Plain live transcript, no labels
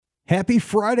Happy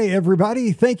Friday,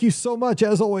 everybody. Thank you so much,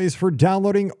 as always, for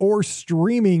downloading or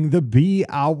streaming the Be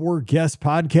Our Guest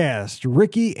podcast.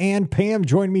 Ricky and Pam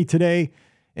join me today,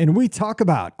 and we talk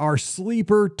about our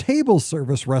sleeper table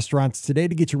service restaurants today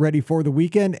to get you ready for the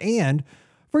weekend and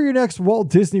for your next Walt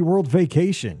Disney World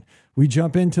vacation. We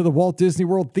jump into the Walt Disney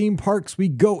World theme parks. We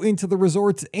go into the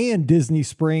resorts and Disney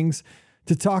Springs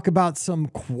to talk about some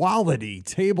quality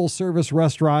table service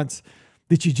restaurants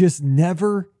that you just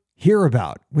never hear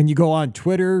about. When you go on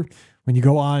Twitter, when you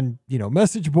go on,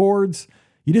 message boards,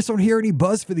 you just don't hear any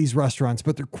buzz for these restaurants,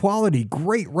 but they're quality,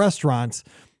 great restaurants.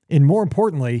 And more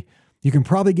importantly, you can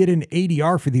probably get an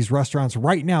ADR for these restaurants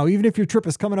right now, even if your trip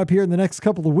is coming up here in the next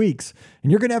couple of weeks,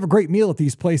 and you're going to have a great meal at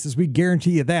these places. We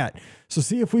guarantee you that. So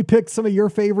see if we picked some of your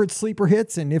favorite sleeper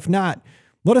hits. And if not,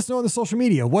 let us know on the social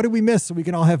media. What did we miss so we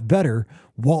can all have better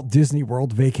Walt Disney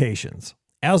World vacations?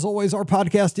 As always, our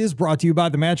podcast is brought to you by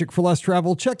the Magic for Less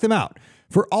Travel. Check them out.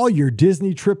 For all your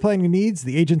Disney trip planning needs,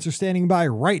 the agents are standing by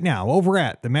right now over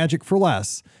at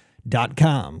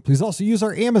themagicforless.com. Please also use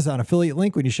our Amazon affiliate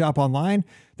link when you shop online.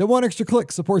 That one extra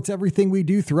click supports everything we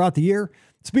do throughout the year.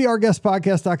 It's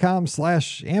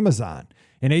beourguestpodcast.com/Amazon.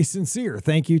 And a sincere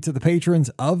thank you to the patrons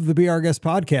of the Be Our Guest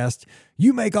podcast.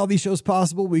 You make all these shows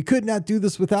possible. We could not do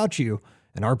this without you.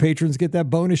 And our patrons get that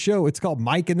bonus show. It's called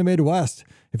Mike in the Midwest.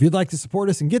 If you'd like to support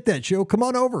us and get that show, come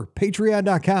on over.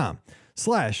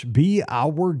 Patreon.com/Be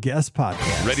Our Guest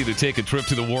podcast. Ready to take a trip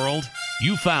to the world?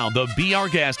 You found the Be Our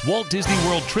Guest Walt Disney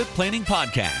World Trip Planning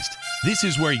Podcast. This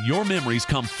is where your memories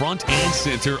come front and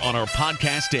center on our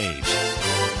podcast stage.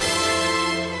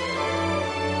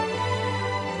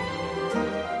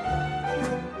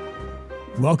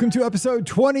 Welcome to episode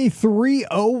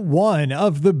 2301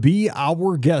 of the Be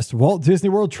Our Guest Walt Disney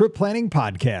World Trip Planning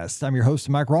Podcast. I'm your host,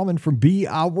 Mike Rallman from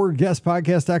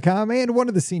BeOurGuestPodcast.com and one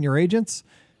of the senior agents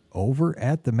over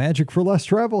at the Magic for Less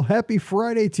Travel. Happy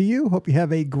Friday to you. Hope you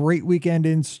have a great weekend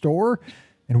in store.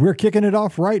 And we're kicking it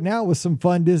off right now with some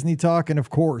fun Disney talk. And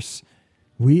of course,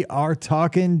 we are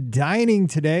talking dining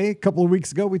today. A couple of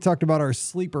weeks ago, we talked about our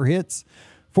sleeper hits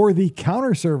for the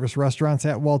counter service restaurants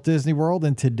at Walt Disney World.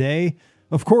 And today,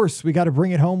 of course, we got to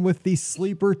bring it home with the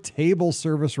sleeper table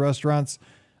service restaurants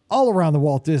all around the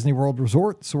Walt Disney World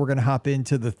Resort. So we're going to hop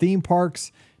into the theme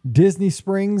parks, Disney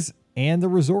Springs, and the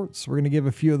resorts. We're going to give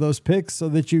a few of those picks so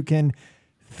that you can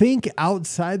think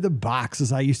outside the box,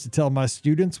 as I used to tell my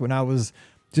students when I was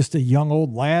just a young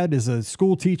old lad as a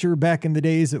school teacher back in the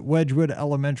days at Wedgwood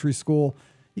Elementary School.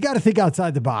 You got to think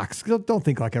outside the box. Don't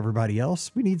think like everybody else.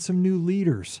 We need some new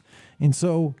leaders. And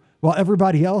so while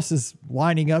everybody else is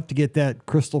lining up to get that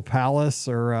Crystal Palace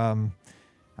or,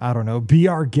 Be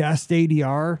Our Guest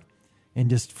ADR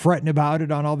and just fretting about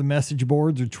it on all the message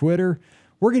boards or Twitter,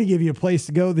 we're going to give you a place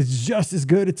to go that's just as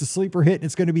good. It's a sleeper hit, and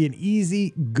it's going to be an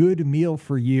easy, good meal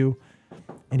for you.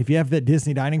 And if you have that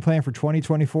Disney dining plan for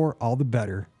 2024, all the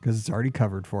better, because it's already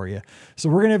covered for you. So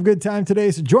we're going to have a good time today.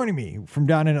 So joining me from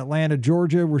down in Atlanta,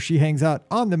 Georgia, where she hangs out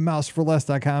on the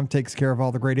mouseforless.com, takes care of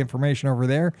all the great information over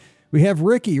there. We have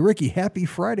Ricky. Ricky, happy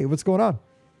Friday. What's going on?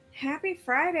 Happy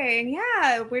Friday. And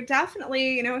yeah, we're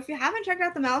definitely, if you haven't checked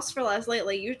out the Mouse for Less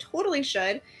lately, you totally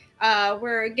should.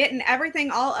 We're getting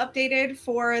everything all updated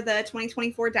for the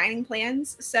 2024 dining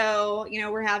plans. So,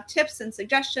 we have tips and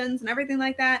suggestions and everything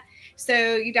like that.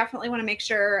 So you definitely want to make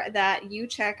sure that you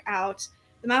check out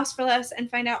the Mouse for Less and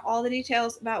find out all the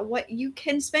details about what you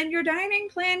can spend your dining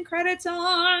plan credits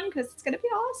on, because it's going to be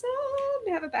awesome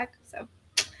to have it back. So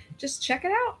just check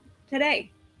it out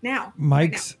today, now.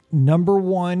 Mike's number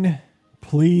one,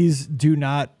 please do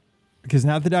not, because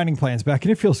now the dining plan's back,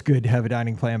 and it feels good to have a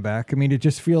dining plan back. I mean, it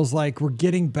just feels like we're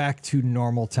getting back to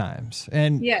normal times.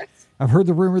 And yes, I've heard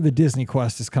the rumor the Disney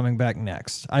Quest is coming back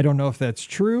next. I don't know if that's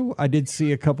true. I did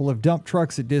see a couple of dump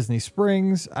trucks at Disney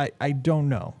Springs. I don't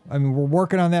know. I mean, we're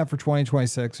working on that for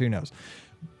 2026. Who knows?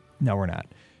 No, we're not.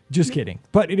 Just kidding.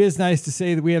 But it is nice to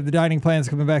say that we have the dining plans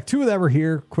coming back. Two of them are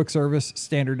here. Quick service,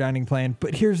 standard dining plan.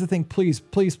 But here's the thing. Please,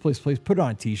 please, please, please put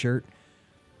on a t-shirt.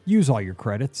 Use all your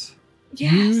credits.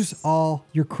 Yes. Use all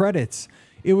your credits.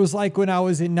 It was like when I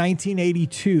was in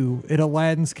 1982 at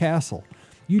Aladdin's Castle.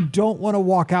 You don't want to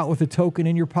walk out with a token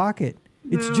in your pocket.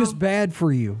 No. It's just bad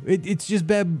for you. It's just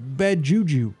bad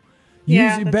juju.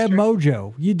 Yeah, bad true.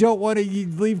 mojo. You don't want to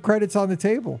leave credits on the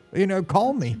table.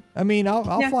 Call me. I mean, I'll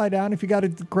fly down if you got a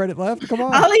credit left. Come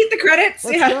on. I'll eat the credits.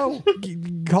 Let's go.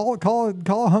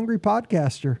 Call a hungry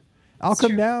podcaster. I'll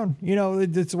come down.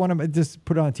 It's one of my, just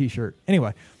put on a t-shirt.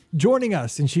 Anyway, joining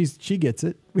us, and she gets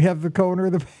it. We have the co-owner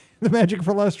of the Magic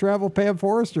for Less Travel, Pam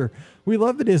Forrester. We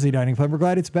love the Disney dining plan. We're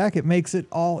glad it's back. It makes it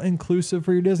all inclusive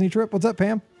for your Disney trip. What's up,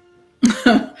 Pam?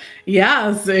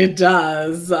 Yes, it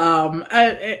does.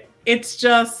 It's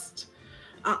just,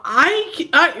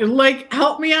 I like,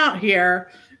 help me out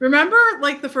here. Remember,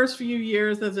 like the first few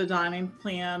years that the dining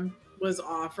plan was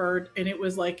offered, and it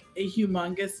was like a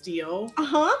humongous deal.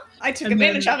 I took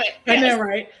advantage of it. I know,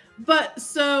 right? But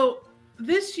so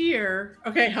this year,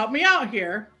 okay, help me out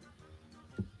here.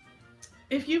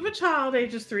 If you have a child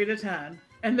ages 3 to 10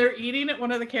 and they're eating at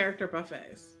one of the character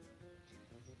buffets,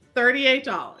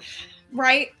 $38.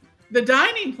 Right. The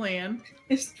dining plan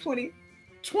is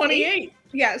 28.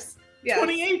 Yes.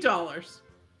 $28.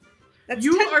 That's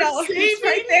you $10 are saving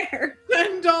right there.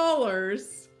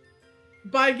 $10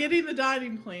 by getting the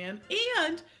dining plan,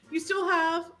 and you still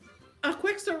have a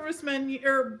quick service menu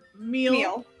or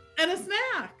meal and a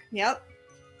snack. Yep.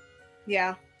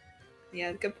 Yeah.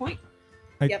 Good point.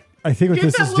 I think what Get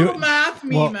this that is little doing. math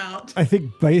meme out. I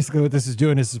think basically what this is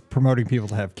doing is promoting people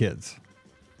to have kids.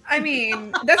 I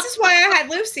mean, this is why I had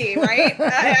Lucy, right?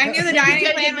 I knew the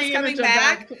dining plan was coming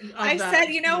back. I said,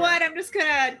 you know what? I'm just going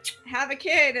to have a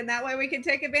kid, and that way we can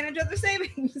take advantage of the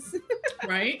savings.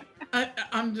 Right?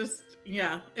 I'm just,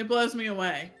 it blows me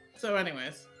away. So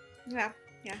anyways. Yeah.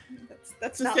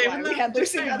 That's not why we had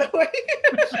Lucy, by the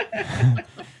way.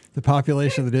 The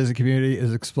population of the Disney community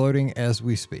is exploding as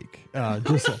we speak.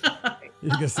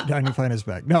 Because the dining plan is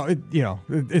back. No,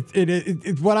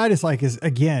 what I dislike is,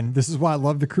 again, this is why I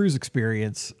love the cruise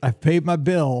experience. I've paid my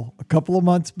bill a couple of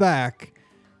months back,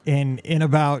 and in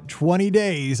about 20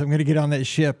 days, I'm going to get on that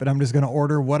ship and I'm just going to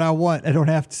order what I want. I don't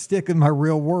have to stick in my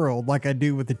real world like I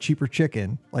do with the cheaper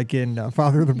chicken, like in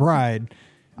Father of the Bride.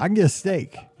 I can get a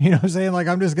steak. You know what I'm saying? Like,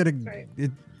 I'm just going to,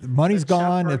 the money's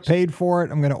gone. I've paid for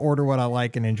it. I'm going to order what I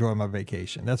like and enjoy my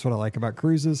vacation. That's what I like about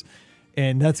cruises.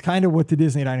 And that's kind of what the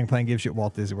Disney dining plan gives you at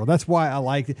Walt Disney World. That's why I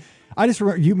like it. I just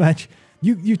remember you mentioned,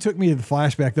 you took me to the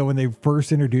flashback though, when they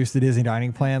first introduced the Disney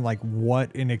dining plan, like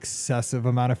what an excessive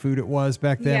amount of food it was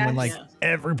back then, when like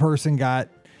every person got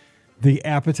the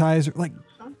appetizer. Like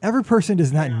every person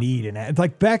does not need an appetizer.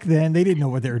 Like back then they didn't know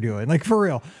what they were doing. Like for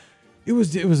real. It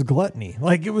was gluttony.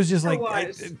 Like it was just like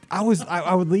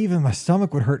I would leave and my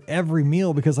stomach would hurt every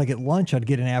meal because like at lunch I'd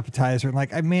get an appetizer and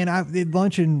like at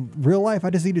lunch in real life I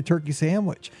just eat a turkey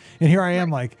sandwich, and here I am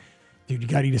like, dude, you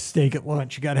got to eat a steak at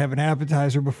lunch. You got to have an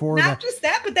appetizer before. Not just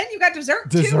that, but then you got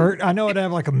dessert too. I know I'd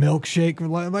have like a milkshake.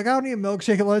 I'm like, I don't need a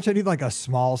milkshake at lunch. I need like a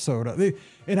small soda,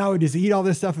 and I would just eat all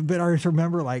this stuff. But I just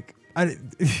remember like.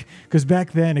 Because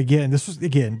back then,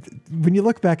 when you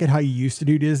look back at how you used to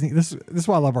do Disney, this is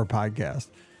why I love our podcast.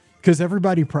 Because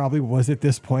everybody probably was at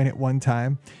this point at one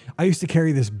time. I used to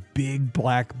carry this big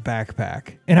black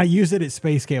backpack, and I used it at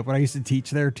Space Camp when I used to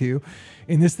teach there too.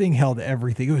 And this thing held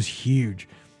everything. It was huge.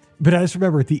 But I just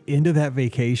remember at the end of that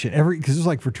vacation, because it was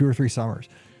like for 2 or 3 summers,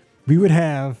 we would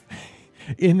have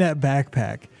in that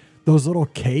backpack those little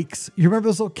cakes. You remember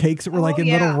those little cakes that were like in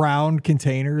little round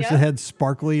containers that had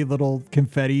sparkly little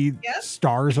confetti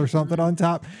stars or something on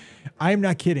top? I'm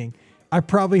not kidding. I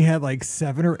probably had like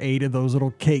 7 or 8 of those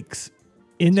little cakes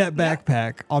in that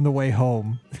backpack on the way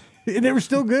home. And they were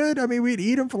still good. I mean, we'd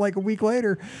eat them for like a week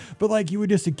later, but like you would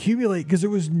just accumulate because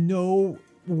there was no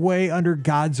way under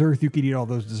God's earth you could eat all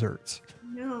those desserts.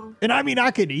 No. And I mean, I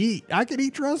could eat,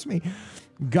 trust me.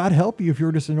 God help you if you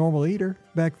were just a normal eater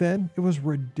back then. It was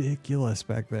ridiculous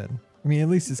back then. I mean, at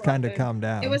least it's kind of calmed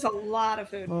down. It was a lot of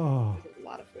food. Oh. It was a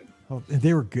lot of food. Oh,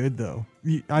 they were good though.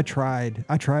 I tried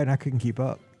and I couldn't keep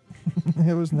up.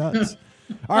 It was nuts.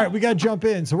 All right, we got to jump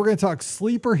in. So we're going to talk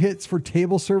sleeper hits for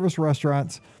table service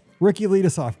restaurants. Ricky, lead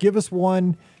us off. Give us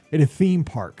one at a theme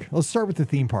park. Let's start with the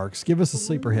theme parks. Give us a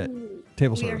sleeper hit.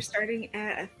 Table service. We are starting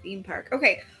at a theme park.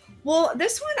 Okay. Well,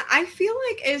 this one I feel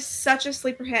like is such a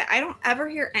sleeper hit. I don't ever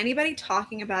hear anybody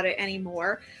talking about it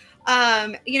anymore.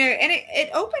 And it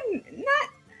opened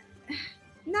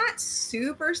not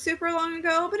super long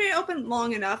ago, but it opened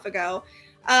long enough ago.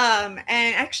 And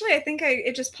actually, I think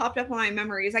it just popped up on my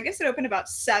memories. I guess it opened about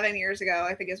 7 years ago,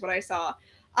 I think is what I saw.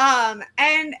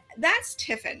 And that's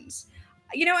Tiffin's.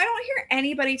 I don't hear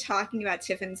anybody talking about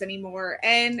Tiffin's anymore.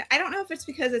 And I don't know if it's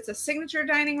because it's a signature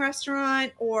dining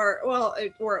restaurant or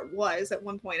it was at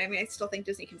one point. I mean, I still think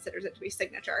Disney considers it to be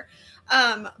signature,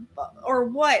 or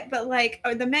what, but like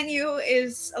the menu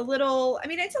is it's a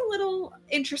little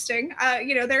interesting.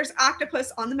 There's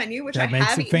octopus on the menu, which that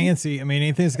makes it fancy. I mean,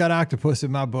 anything that's got octopus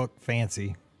in my book,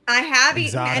 fancy. I have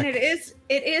eaten, and it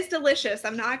is delicious.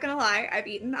 I'm not going to lie. I've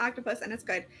eaten octopus and it's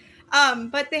good.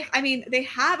 But they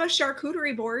have a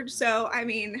charcuterie board. So, I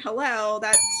mean, hello,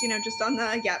 that's, just on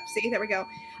see, there we go.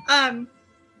 And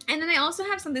then they also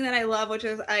have something that I love, which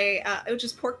is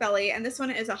pork belly. And this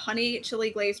one is a honey chili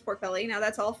glazed pork belly. Now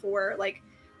that's all for like,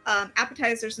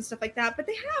 appetizers and stuff like that, but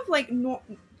they have like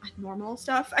normal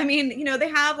stuff. I mean, you know, they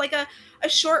have like a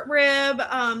short rib.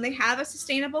 They have a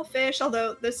sustainable fish,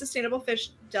 although the sustainable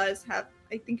fish does have,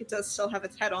 I think it does still have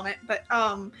its head on it, but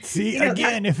see, you know,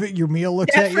 again, if your meal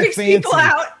looks at you freaks fancy, people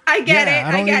out. I get it.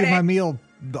 I don't get need it. my meal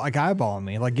like eyeballing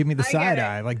me. Like, give me the side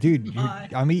eye. Like, dude,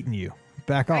 I'm eating you.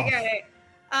 Back off. I get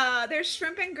it. There's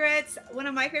shrimp and grits. One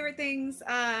of my favorite things,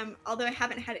 although I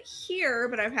haven't had it here,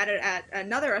 but I've had it at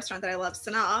another restaurant that I love,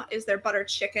 Sanaa, is their butter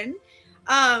chicken.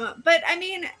 But I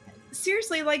mean,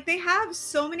 seriously, like they have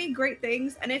so many great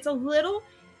things, and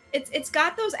it's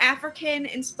got those African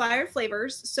inspired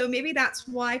flavors. So maybe that's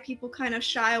why people kind of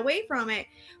shy away from it.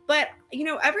 But you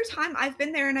know, every time I've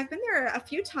been there, and I've been there a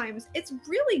few times, it's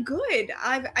really good.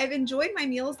 I've enjoyed my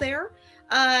meals there.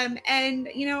 And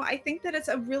you know, I think that it's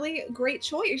a really great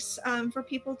choice for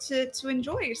people to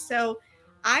enjoy. So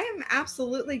I am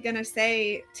absolutely gonna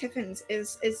say Tiffin's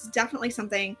is definitely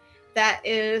something that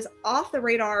is off the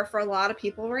radar for a lot of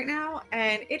people right now,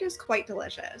 and it is quite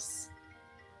delicious.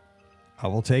 I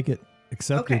will take it.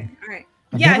 Accepted. Okay, all right.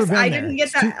 I've Yes, I didn't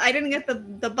get that. I didn't get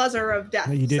the buzzer of death.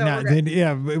 No, you did so not.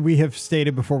 Yeah, we have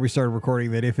stated before we started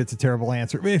recording that if it's a terrible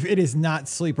answer, if it is not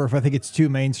sleeper, if I think it's too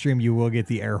mainstream, you will get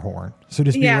the air horn. So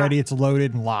just be ready. It's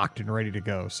loaded and locked and ready to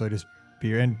go. So just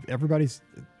be, and everybody's,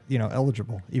 you know,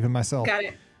 eligible, even myself. Got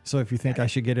it. So if you think I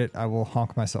should get it, I will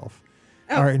honk myself.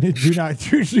 Oh. All right, do not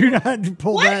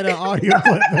pull that audio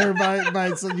clip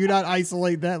there. So do not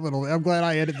isolate that little. I'm glad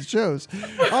I edit the shows.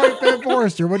 All right, Pat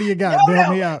Forrester, what do you got?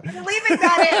 Bail me out. You're leaving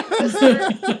that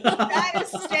in. That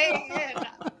is staying in.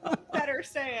 Better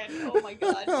say it. Oh my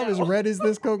God. I'm as red as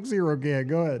this Coke Zero can.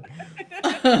 Go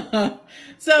ahead.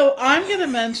 So I'm going to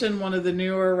mention one of the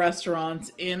newer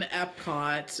restaurants in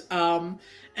Epcot.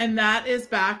 And that is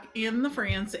back in the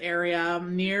France area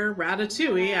near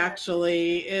Ratatouille,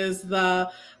 actually, is the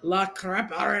La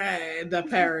Crêperie de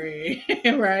Paris,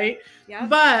 right? Yeah.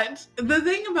 But the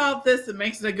thing about this that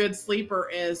makes it a good sleeper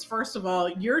is, first of all,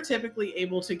 you're typically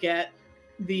able to get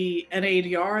an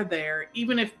ADR there.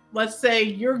 Even if, let's say,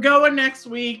 you're going next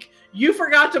week, you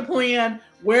forgot to plan,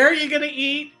 where are you going to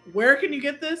eat? Where can you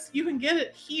get this? You can get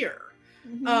it here.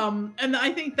 Mm-hmm. And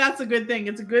I think that's a good thing.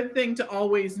 It's a good thing to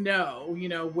always know, you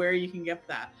know, where you can get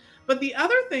that. But the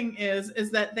other thing is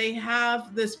that they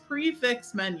have this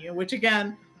prefix menu, which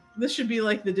again, this should be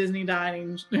like the Disney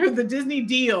dining or the Disney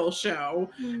deal show,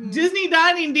 Disney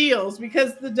dining deals,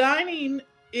 because the dining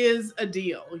is a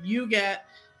deal. You get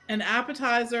an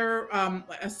appetizer,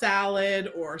 a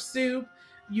salad or soup.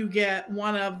 You get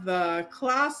one of the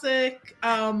classic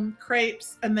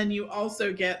crepes, and then you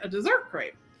also get a dessert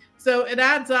crepe. So it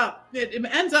adds up. It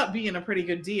ends up being a pretty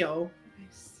good deal.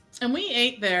 Nice. And we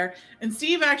ate there, and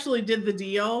Steve actually did the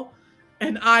deal,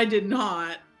 and I did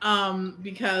not,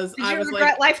 because did I was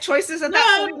regret life choices at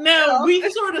that point? No, we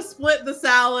sort of split the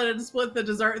salad and split the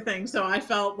dessert thing, so I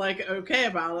felt like okay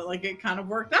about it. Like it kind of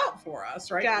worked out for us,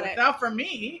 right? Got it worked it. out for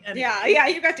me. And yeah,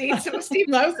 you got to eat some of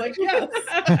Steve's. I was like, yes.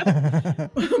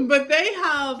 But they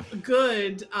have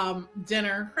good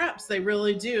dinner crepes. They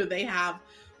really do. They have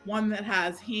one that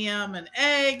has ham and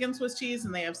egg and Swiss cheese,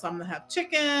 and they have some that have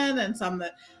chicken and some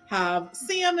that have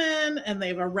salmon, and they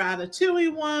have a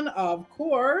ratatouille one, of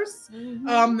course.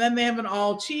 Mm-hmm. Then they have an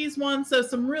all cheese one. So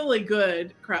some really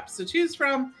good crepes to choose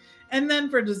from. And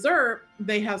then for dessert,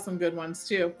 they have some good ones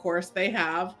too. Of course, they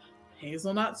have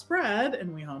hazelnut spread,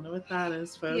 and we all know what that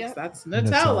is, folks. Yep. That's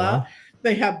Nutella.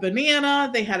 They have banana.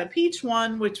 They had a peach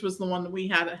one, which was the one that we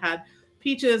had. It had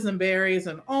peaches and berries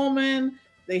and almond.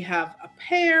 They have a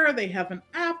pear, they have an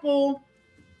apple.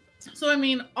 So, I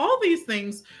mean, all these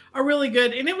things are really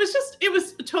good. And it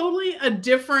was totally a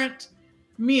different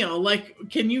meal. Like,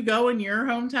 can you go in your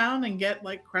hometown and get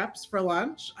like crepes for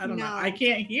lunch? I don't know. I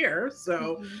can't hear.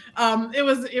 So,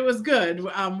 it was good.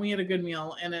 We had a good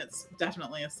meal, and it's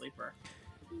definitely a sleeper.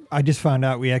 I just found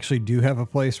out we actually do have a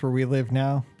place where we live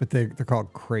now, but they're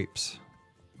called crepes.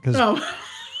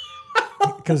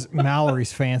 Because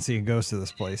Mallory's fancy and goes to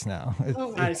this place now.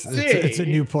 It's a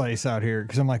new place out here.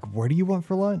 Because I'm like, what do you want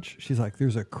for lunch? She's like,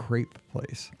 there's a crepe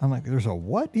place. I'm like, there's a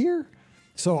what here?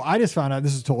 So I just found out,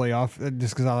 this is totally off,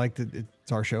 just because I like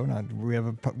it's our show. Now we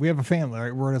have a family,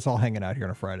 right? We're just all hanging out here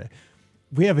on a Friday.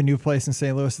 We have a new place in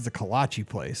St. Louis. It's a kolache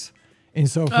place, and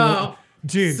so.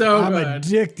 Dude, so I'm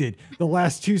addicted. The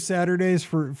last 2 Saturdays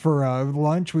for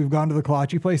lunch, we've gone to the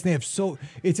kolache place. And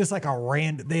it's just like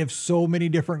they have so many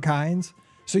different kinds.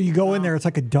 So you go in there, it's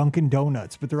like a Dunkin'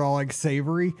 Donuts, but they're all like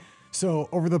savory. So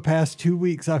over the past 2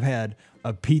 weeks, I've had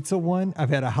A pizza one. I've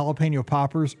had a jalapeno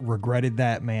poppers. Regretted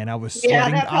that, man. I was sweating. Yeah,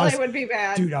 that probably would be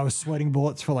bad. Dude, I was sweating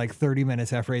bullets for like 30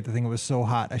 minutes after I ate the thing. It was so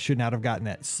hot. I should not have gotten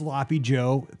that. Sloppy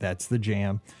Joe. That's the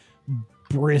jam.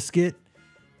 Brisket.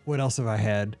 What else have I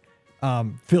had?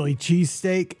 Philly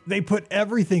cheesesteak. They put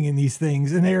everything in these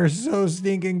things and they are so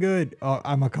stinking good.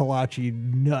 I'm a kolache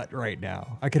nut right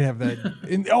now. I could have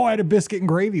that. I had a biscuit and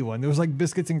gravy one. There was like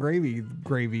biscuits and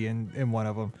gravy in one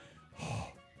of them.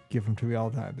 Give them to me all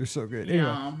the time. They're so good.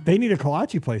 Anyway, they need a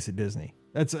kolache place at Disney.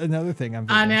 That's another thing I'm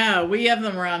thinking. I know. We have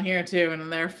them around here too, and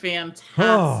they're fantastic.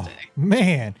 Oh,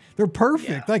 man. They're perfect.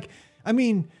 Yeah. Like, I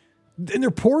mean, and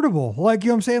they're portable. Like, you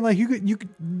know what I'm saying? Like,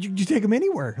 you take them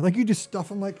anywhere. Like, you just stuff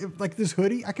them like this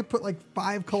hoodie. I could put like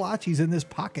 5 kolaches in this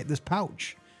pocket, this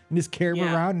pouch, and just carry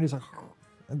them around, and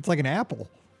it's like an apple.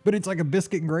 But it's like a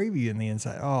biscuit and gravy in the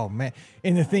inside. Oh, man.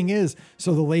 And the thing is,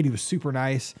 so the lady was super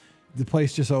nice. The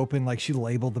place just opened, like she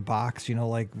labeled the box,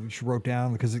 like she wrote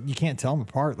down, because you can't tell them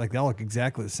apart. Like they all look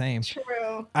exactly the same.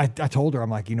 True. I told her, I'm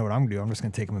like, you know what I'm gonna do? I'm just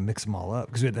gonna take them and mix them all up.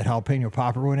 Because we had that jalapeno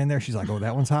popper one in there. She's like, oh,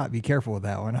 that one's hot. Be careful with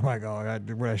that one. I'm like, oh,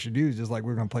 what I should do is just like,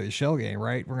 we're gonna play the shell game,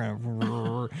 right? We're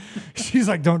gonna. She's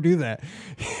like, don't do that.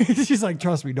 She's like,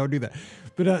 trust me, don't do that.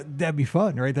 But that'd be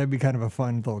fun, right? That'd be kind of a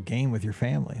fun little game with your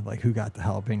family. Like who got the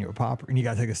jalapeno popper, and you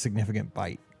gotta take a significant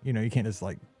bite. You can't just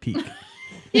like peek.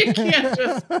 You can't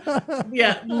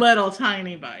just, little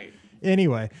tiny bite.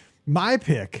 Anyway, my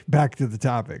pick, back to the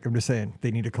topic. I'm just saying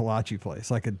they need a kolache place,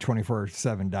 like a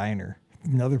 24/7 diner.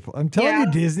 I'm telling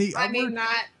you, Disney.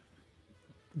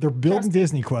 They're building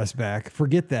Disney Quest back.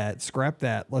 Forget that. Scrap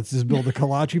that. Let's just build a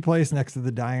kolache place next to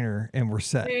the diner, and we're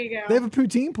set. There you go. They have a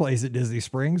poutine place at Disney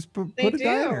Springs. Put a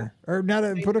diner, or not?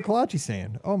 Put a kolache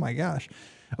stand. Oh my gosh.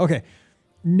 Okay,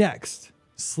 next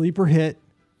sleeper hit.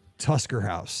 Tusker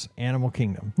House, Animal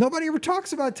Kingdom. Nobody ever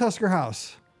talks about Tusker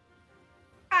House.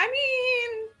 I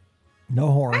mean,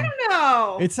 no horn. I don't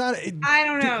know. It's not. I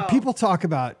don't know. People talk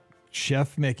about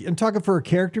Chef Mickey. I'm talking for a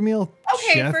character meal.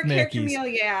 Okay, Chef for a Mickey's. character meal,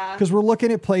 yeah. Because we're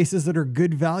looking at places that are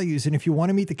good values, and if you want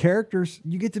to meet the characters,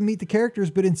 you get to meet the characters,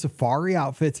 but in safari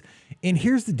outfits. And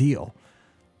here's the deal: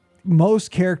 most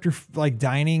character like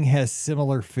dining has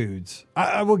similar foods.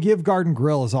 I will give Garden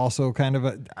Grill is also kind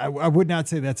of I would not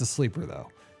say that's a sleeper though.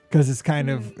 Because it's kind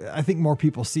of, I think more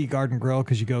people see Garden Grill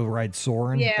because you go ride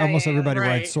Soarin'. Yeah, almost everybody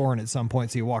rides Soarin' at some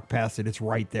point, so you walk past it, it's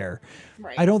right there.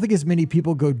 Right. I don't think as many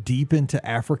people go deep into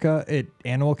Africa at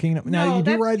Animal Kingdom. Now, you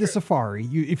do ride the safari.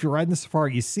 If you're riding the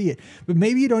safari, you see it. But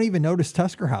maybe you don't even notice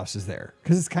Tusker House is there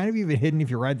because it's kind of even hidden if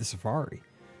you ride the safari.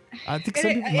 I think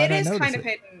some people might not notice it. It is kind of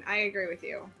hidden. I agree with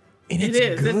you. And it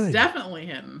is. Good. It's definitely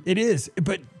hidden. It is.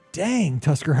 But dang,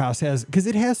 Tusker House because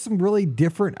it has some really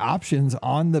different options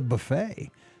on the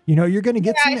buffet. You're going to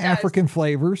get some African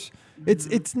flavors.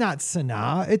 Mm-hmm. It's not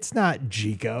Sanaa. It's not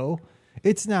Jiko.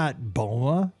 It's not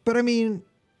Boma. But, I mean,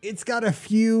 it's got a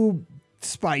few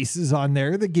spices on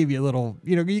there that give you a little,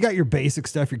 you got your basic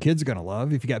stuff your kids are going to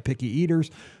love if you got picky eaters.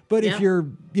 But if you're,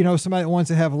 somebody that wants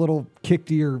to have a little kick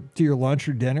to your lunch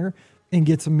or dinner and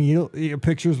get some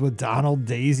pictures with Donald,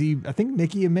 Daisy. I think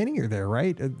Mickey and Minnie are there,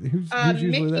 right? Who's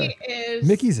usually there?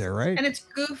 Mickey's there, right? And it's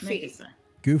Goofy.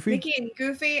 Goofy? Mickey and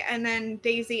Goofy, and then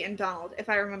Daisy and Donald, if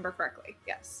I remember correctly.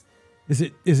 Yes. Is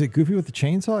it Goofy with the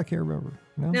chainsaw? I can't remember.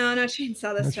 No,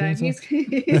 chainsaw this time.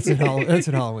 Chainsaw? That's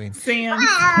at Halloween. Sam's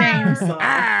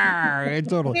chainsaw.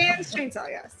 Totally. Sam's chainsaw,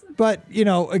 yes. But,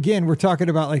 again, we're talking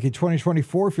about like in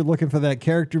 2024, if you're looking for that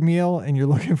character meal and you're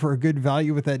looking for a good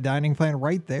value with that dining plan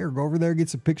right there, go over there, get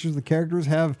some pictures of the characters,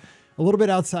 have a little bit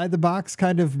outside the box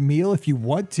kind of meal if you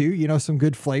want to, some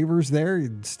good flavors there,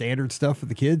 standard stuff for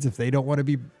the kids if they don't want to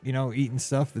be, eating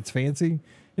stuff that's fancy.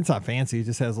 It's not fancy, it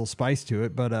just has a little spice to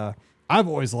it. But I've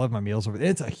always loved my meals over there.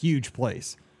 It's a huge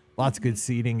place. Lots of good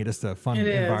seating and just a fun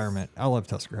environment. I love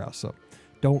Tusker House, so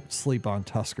don't sleep on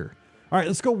Tusker. All right,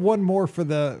 let's go one more for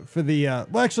the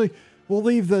well, actually, we'll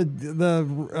leave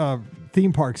the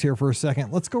theme parks here for a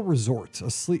second. Let's go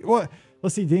resorts. What?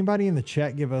 Let's see, did anybody in the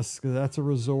chat give us, because that's a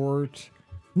resort.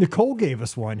 Nicole gave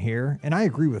us one here, and I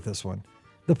agree with this one.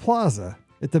 The Plaza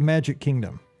at the Magic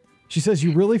Kingdom. She says,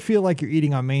 you really feel like you're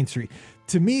eating on Main Street.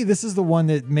 To me, this is the one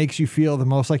that makes you feel the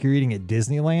most like you're eating at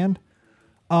Disneyland.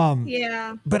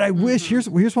 Yeah. But I wish, here's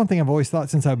one thing I've always thought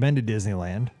since I've been to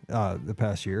Disneyland the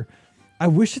past year. I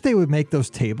wish that they would make those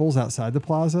tables outside the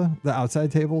plaza, the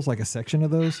outside tables, like a section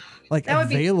of those, like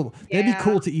available. That'd be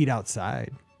cool to eat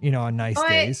outside, on nice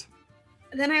days.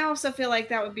 Then I also feel like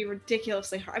that would be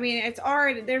ridiculously hard. I mean,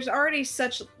 there's already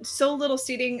so little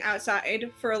seating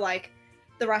outside for like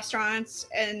the restaurants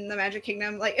in the Magic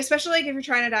Kingdom, like especially like if you're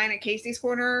trying to dine at Casey's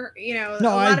Corner, No,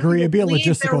 I agree. It'd be a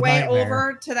logistical their way nightmare.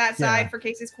 Over to that side for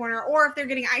Casey's Corner, or if they're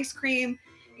getting ice cream,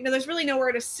 there's really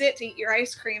nowhere to sit to eat your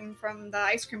ice cream from the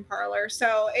ice cream parlor.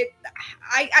 So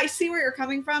I see where you're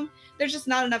coming from. There's just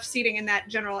not enough seating in that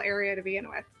general area to begin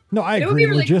with. No, I agree. It would be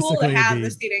really cool to Logistically, have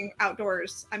the seating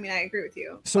outdoors. I mean, I agree with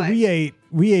you. So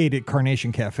we ate at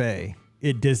Carnation Cafe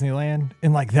at Disneyland,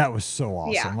 and like that was so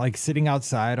awesome. Yeah. Like sitting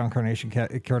outside on Carnation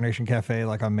Cafe,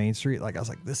 like on Main Street, like I was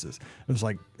like, it was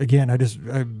like, again, I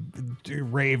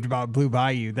raved about Blue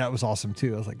Bayou. That was awesome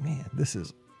too. I was like, man, this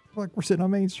is like we're sitting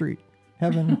on Main Street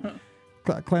having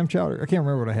clam chowder. I can't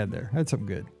remember what I had there. I had something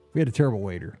good. We had a terrible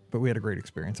waiter, but we had a great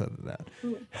experience other than that.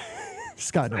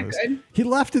 Scott knows. He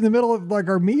left in the middle of like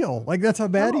our meal. Like that's how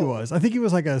bad he was. I think he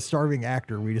was like a starving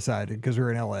actor. We decided because we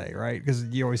were in LA, right? Because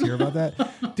you always hear about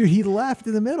that. Dude, he left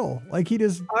in the middle. Like he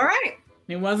just. All right.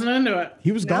 He wasn't into it.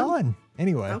 He was gone.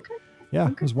 Anyway. Okay. Yeah,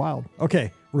 it was wild.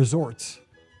 Okay, resorts.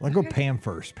 Let's go Pam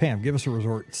first. Pam, give us a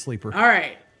resort sleeper. All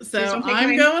right. So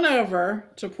I'm going over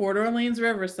to Port Orleans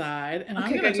Riverside, and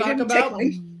I'm going to talk about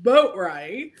boat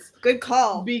rides. Good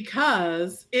call.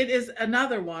 Because it is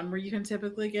another one where you can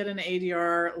typically get an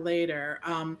ADR later.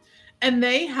 And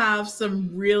they have some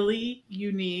really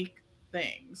unique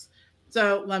things.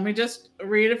 So let me just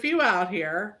read a few out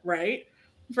here, right?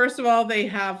 First of all, they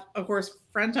have, of course,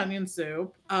 French onion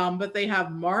soup, but they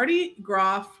have Mardi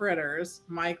Gras fritters.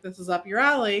 Mike, this is up your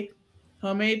alley.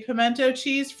 Homemade pimento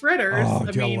cheese fritters. Oh,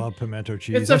 I love pimento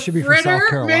cheese. It's that a should be from South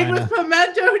fritter made Carolina. with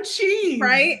pimento cheese.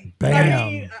 Right? Bam. I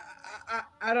mean,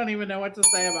 I don't even know what to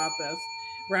say about this.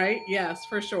 Right? Yes,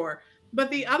 for sure. But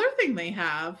the other thing they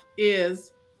have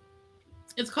is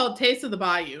it's called Taste of the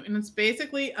Bayou. And it's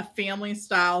basically a family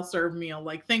style served meal.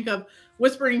 Like think of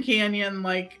Whispering Canyon,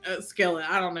 like a skillet.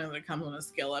 I don't know that it comes in a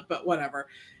skillet, but whatever.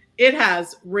 It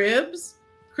has ribs,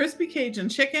 crispy Cajun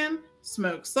chicken,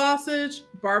 smoked sausage,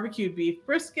 barbecued beef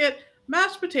brisket,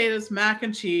 mashed potatoes, mac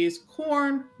and cheese,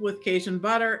 corn with Cajun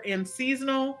butter, and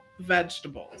seasonal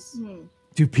vegetables.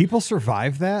 Do people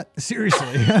survive that? Seriously.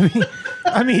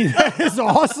 I mean, that is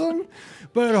awesome.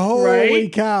 But holy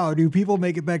cow, do people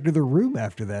make it back to their room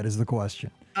after that is the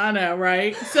question. I know,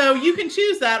 right? So you can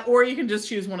choose that, or you can just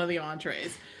choose one of the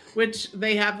entrees, which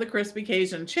they have the crispy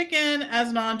Cajun chicken as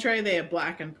an entree. They have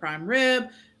blackened prime rib,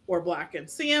 or blackened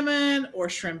salmon, or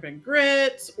shrimp and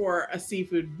grits, or a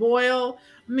seafood boil.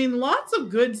 I mean, lots of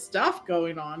good stuff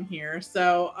going on here.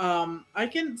 So I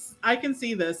can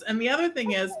see this. And the other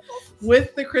thing is,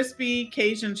 with the crispy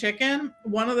Cajun chicken,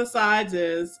 one of the sides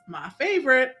is my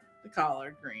favorite, the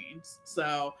collard greens.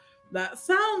 So that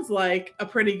sounds like a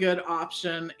pretty good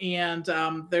option. And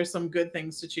there's some good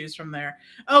things to choose from there.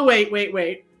 Oh,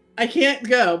 wait. I can't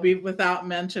go without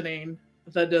mentioning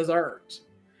the dessert.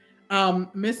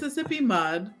 Mississippi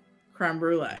mud creme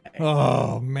brulee.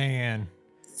 Oh, man.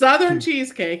 Southern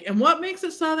cheesecake. And what makes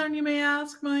it Southern, you may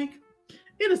ask, Mike?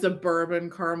 It is a bourbon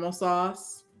caramel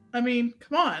sauce. I mean,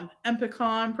 come on. And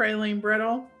pecan praline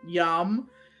brittle. Yum.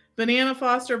 Banana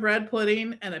Foster bread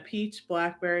pudding and a peach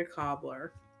blackberry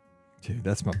cobbler. Dude,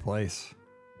 that's my place.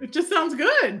 It just sounds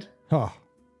good. Oh,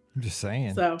 I'm just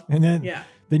saying. So, and then,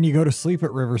 then you go to sleep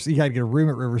at Riverside. You got to get a room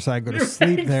at Riverside, go to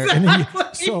sleep there. And then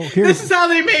this is how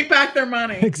they make back their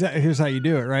money. Exactly. Here's how you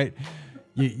do it, right?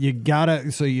 You gotta,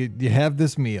 so you have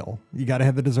this meal. You got to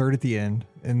have the dessert at the end.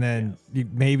 And then you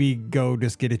maybe go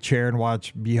just get a chair and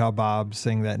watch Yeehaw Bob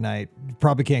sing that night. You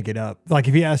probably can't get up. Like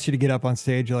if he asked you to get up on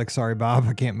stage, you're like, sorry, Bob,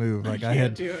 I can't move. Like I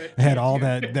had all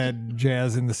that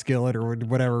jazz in the skillet or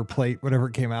whatever plate, whatever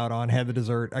it came out on, had the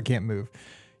dessert. I can't move.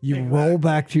 You roll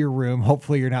back to your room.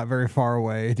 Hopefully you're not very far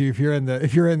away. Dude, if you're in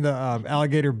the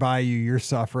Alligator Bayou, you're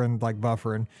suffering, like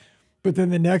buffering. But then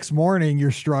the next morning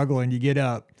you're struggling. You get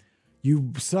up.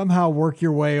 You somehow work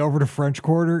your way over to French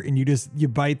Quarter and you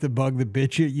bite the bug that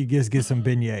bit you. You just get some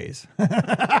beignets.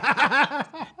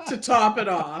 To top it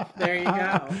off. There you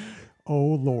go.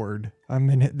 Oh, Lord. I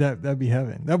mean, that'd be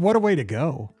heaven. What a way to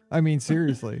go. I mean,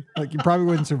 seriously. Like you probably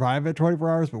wouldn't survive at 24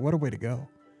 hours, but what a way to go.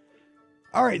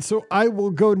 All right, so I will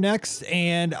go next,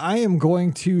 and I am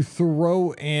going to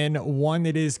throw in one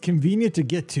that is convenient to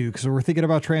get to because we're thinking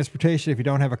about transportation. If you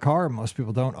don't have a car, most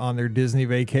people don't on their Disney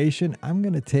vacation. I'm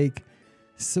going to take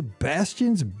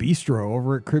Sebastian's Bistro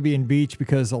over at Caribbean Beach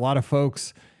because a lot of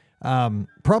folks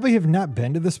probably have not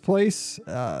been to this place,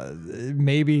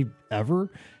 maybe ever.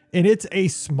 And it's a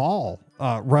small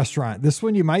restaurant. This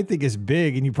one you might think is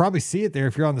big, and you probably see it there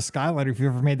if you're on the Skyliner, if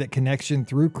you've ever made that connection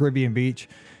through Caribbean Beach.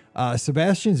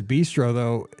 Sebastian's Bistro,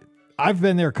 though, I've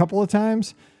been there a couple of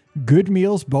times. Good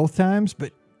meals both times,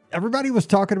 but everybody was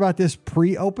talking about this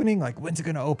pre-opening. Like, when's it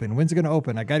going to open? When's it going to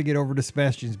open? I got to get over to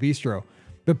Sebastian's Bistro.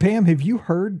 But Pam, have you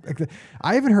heard?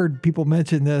 I haven't heard people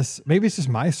mention this. Maybe it's just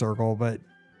my circle, but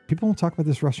people don't talk about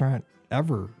this restaurant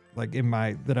ever, like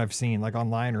that I've seen, like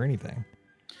online or anything.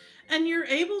 And you're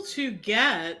able to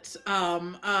get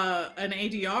an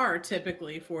ADR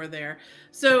typically for there.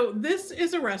 So this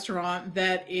is a restaurant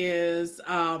that is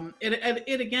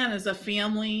it again is a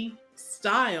family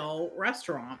style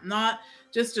restaurant, not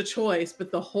just a choice,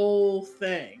 but the whole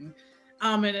thing.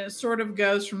 And it sort of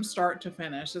goes from start to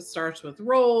finish. It starts with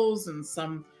rolls and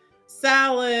some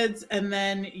salads, and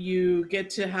then you get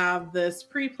to have this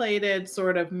pre-plated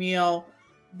sort of meal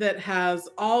that has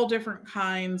all different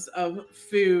kinds of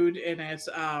food in it.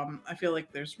 I feel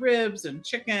like there's ribs and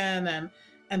chicken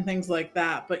and things like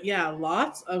that. But yeah,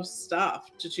 lots of stuff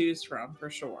to choose from for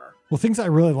sure. Well, things I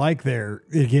really like there,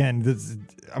 again,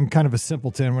 I'm kind of a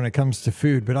simpleton when it comes to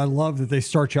food, but I love that they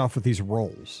start you off with these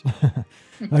rolls.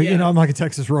 You know, I'm like a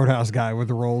Texas Roadhouse guy with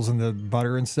the rolls and the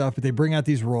butter and stuff, but they bring out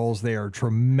these rolls. They are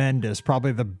tremendous.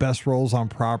 Probably the best rolls on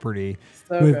property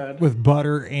with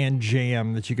butter and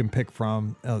jam that you can pick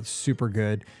from. It's super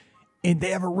good. And they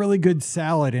have a really good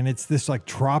salad, and it's this like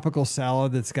tropical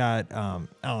salad that's got, I don't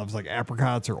know, it's like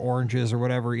apricots or oranges or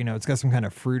whatever. You know, it's got some kind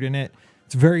of fruit in it.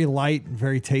 It's very light,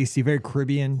 very tasty, very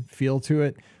Caribbean feel to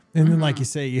it. And then, like you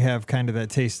say, you have kind of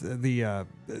that taste,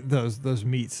 those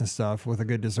meats and stuff with a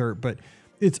good dessert. But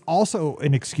it's also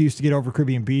an excuse to get over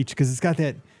Caribbean Beach because it's got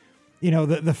that, you know,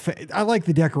 I like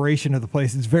the decoration of the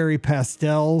place. It's very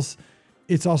pastels.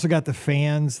 It's also got the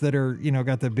fans that are, you know,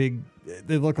 got the big,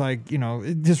 they look like, you know,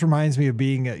 it just reminds me of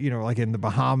being, you know, like in the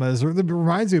Bahamas, or it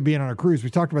reminds me of being on a cruise. We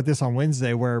talked about this on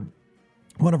Wednesday where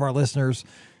one of our listeners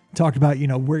talked about, you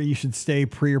know, where you should stay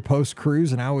pre or post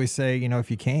cruise. And I always say, you know, if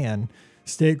you can,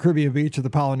 stay at Caribbean Beach or the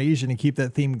Polynesian and keep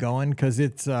that theme going because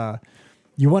it's,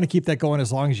 you want to keep that going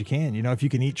as long as you can. You know, if you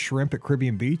can eat shrimp at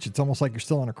Caribbean Beach, it's almost like you're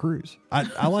still on a cruise.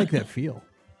 I like that feel.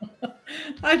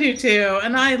 I do too.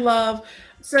 And I love,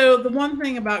 so the one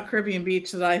thing about Caribbean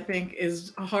Beach that I think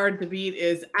is hard to beat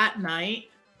is at night,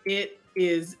 it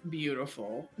is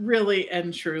beautiful, really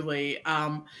and truly.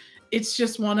 It's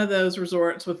just one of those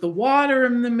resorts with the water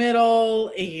in the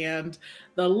middle and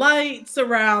the lights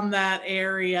around that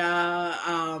area.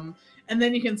 And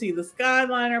then you can see the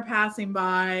Skyliner passing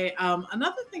by.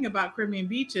 Another thing about Caribbean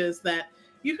Beach is that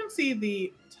you can see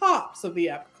the tops of the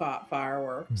Epcot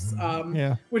fireworks,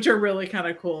 which are really kind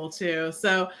of cool too.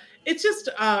 So it's just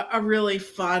a really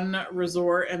fun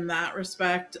resort in that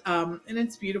respect. And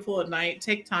it's beautiful at night.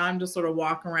 Take time to sort of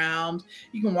walk around.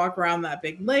 You can walk around that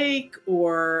big lake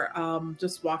or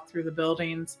just walk through the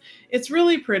buildings. It's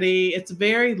really pretty. It's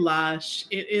very lush.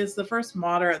 It is the first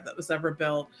moderate that was ever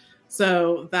built.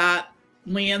 So that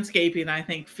landscaping, I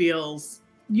think,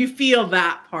 you feel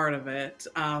that part of it.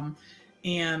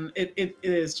 And it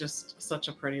is just such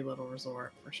a pretty little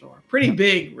resort for sure. Pretty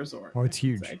big resort. Oh, it's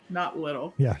huge. Not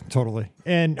little. Yeah, totally.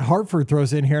 And Hartford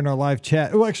throws in here in our live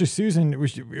chat. Oh, actually, Susan,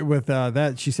 with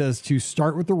that, she says to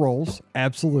start with the rolls.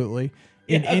 Absolutely.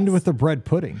 And end with the bread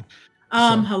pudding.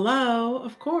 Hello,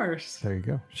 of course. There you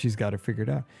go. She's got it figured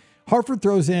out. Hartford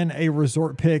throws in a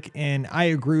resort pick, and I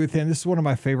agree with him. This is one of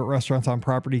my favorite restaurants on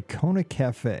property, Kona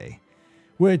Cafe,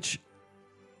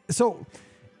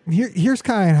 here's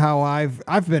kind of how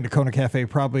I've been to Kona Cafe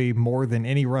probably more than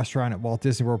any restaurant at Walt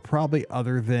Disney World, probably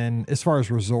other than, as far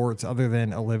as resorts, other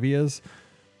than Olivia's,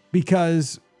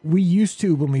 because we used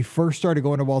to, when we first started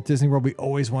going to Walt Disney World, we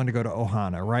always wanted to go to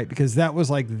Ohana, right? Because that was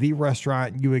like the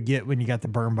restaurant you would get when you got the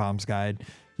Burn Bombs guide.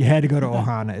 You had to go to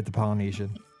Ohana at the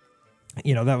Polynesian.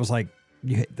 You know, that was like,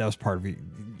 that was part of it.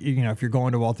 You know, if you're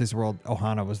going to Walt Disney World,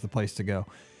 Ohana was the place to go.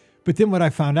 But then what I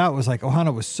found out was like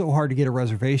Ohana was so hard to get a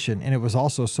reservation, and it was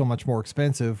also so much more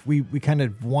expensive. We kind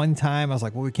of, one time I was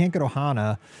like, well, we can't go to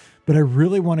Ohana, but I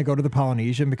really want to go to the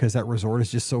Polynesian because that resort is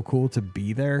just so cool to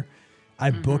be there. I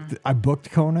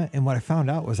booked Kona, and what I found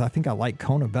out was I think I like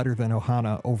Kona better than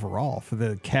Ohana overall for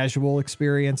the casual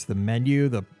experience, the menu,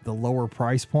 the lower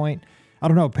price point. I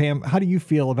don't know, Pam, how do you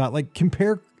feel about, like,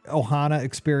 compare Ohana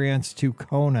experience to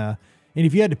Kona, and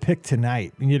if you had to pick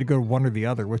tonight and you had to go to one or the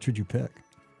other, which would you pick?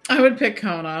 I would pick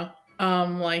Kona,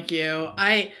 like you.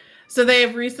 So they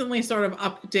have recently sort of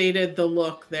updated the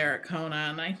look there at Kona,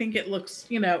 and I think it looks,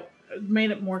 you know,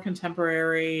 made it more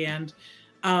contemporary, and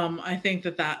I think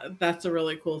that's a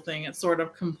really cool thing. It sort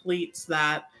of completes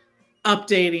that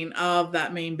updating of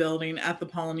that main building at the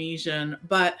Polynesian,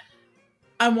 but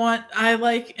I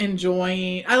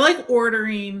like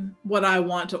ordering what I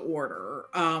want to order.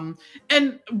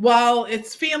 And while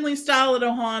it's family style at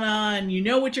Ohana and you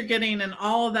know what you're getting and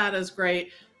all of that is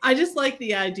great, I just like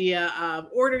the idea of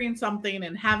ordering something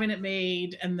and having it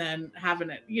made and then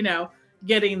having it, you know,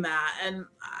 getting that. And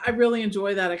I really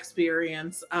enjoy that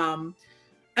experience.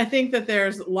 I think that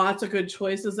there's lots of good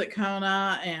choices at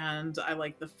Kona, and I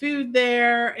like the food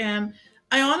there. And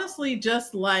I honestly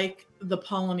just like the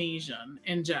Polynesian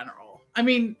in general. I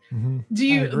mean, do I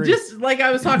you agree. just like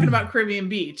I was talking about Caribbean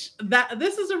Beach, that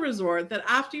this is a resort that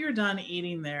after you're done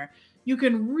eating there, you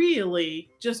can really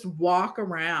just walk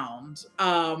around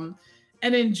and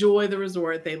enjoy the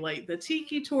resort. They light the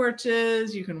tiki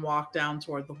torches. You can walk down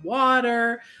toward the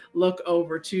water, look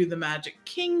over to the Magic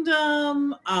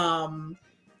Kingdom,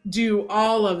 do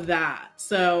all of that.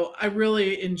 So I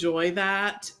really enjoy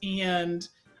that. And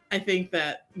I think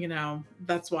that,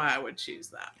 that's why I would choose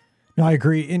that. No, I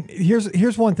agree. And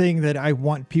here's one thing that I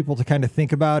want people to kind of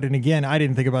think about. And again, I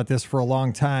didn't think about this for a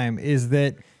long time, is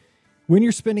that when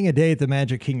you're spending a day at the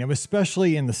Magic Kingdom,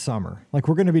 especially in the summer, like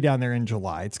we're going to be down there in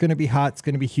July, it's going to be hot. It's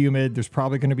going to be humid. There's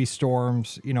probably going to be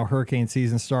storms, hurricane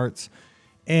season starts.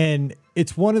 And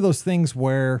it's one of those things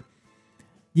where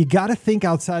you got to think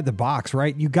outside the box,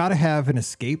 right? You got to have an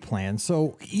escape plan.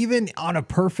 So even on a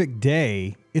perfect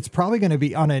day, it's probably going to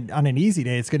be on an easy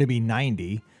day, it's going to be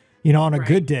 90. On a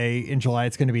good day in July,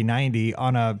 it's going to be 90.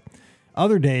 On a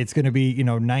other day, it's going to be,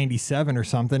 97 or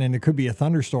something, and it could be a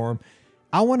thunderstorm.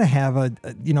 I want to have a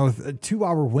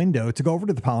 2-hour window to go over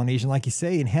to the Polynesian, like you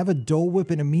say, and have a Dole Whip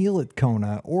and a meal at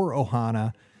Kona or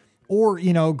Ohana, or,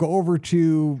 go over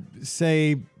to,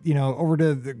 say, over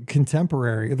to the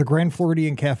Contemporary or the Grand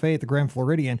Floridian Cafe at the Grand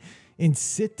Floridian and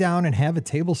sit down and have a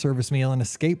table service meal and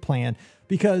escape plan.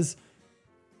 Because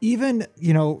even,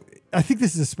 I think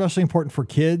this is especially important for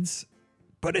kids,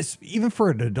 but it's even for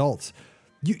adults.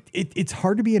 It's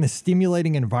hard to be in a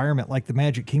stimulating environment like the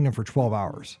Magic Kingdom for 12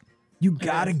 hours. You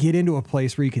got to get into a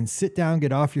place where you can sit down,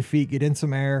 get off your feet, get in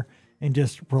some air, and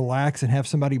just relax and have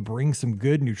somebody bring some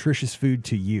good, nutritious food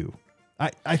to you.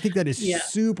 I think that is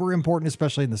super important,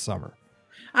 especially in the summer.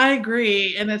 I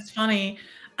agree. And it's funny.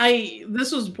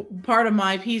 This was part of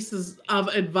my pieces of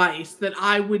advice that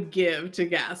I would give to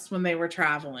guests when they were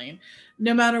traveling.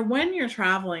 No matter when you're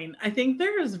traveling, I think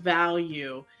there is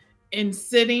value in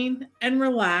sitting and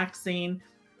relaxing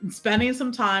and spending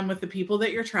some time with the people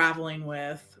that you're traveling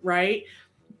with, right?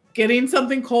 Getting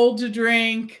something cold to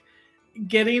drink,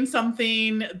 getting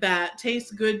something that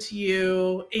tastes good to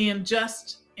you, and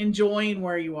just enjoying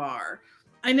where you are.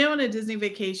 I know in a Disney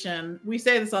vacation, we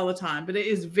say this all the time, but it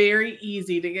is very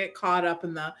easy to get caught up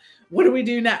in the, what do we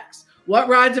do next? What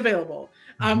ride's available?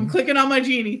 I'm clicking on my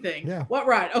Genie thing. Yeah. What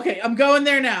ride? Okay, I'm going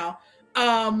there now.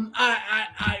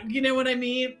 You know what I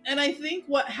mean? And I think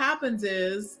what happens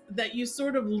is that you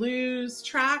sort of lose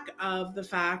track of the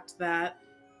fact that,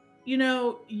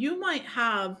 you might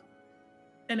have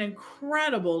an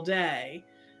incredible day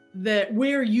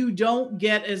where you don't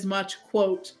get as much,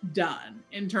 quote, done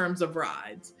in terms of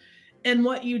rides. And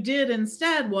what you did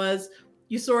instead was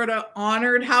you sort of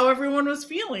honored how everyone was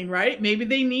feeling, right? Maybe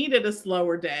they needed a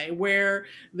slower day where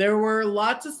there were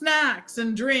lots of snacks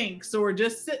and drinks, or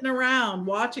just sitting around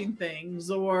watching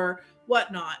things or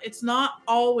whatnot. It's not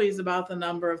always about the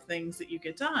number of things that you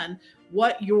get done.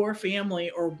 What your family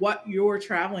or what your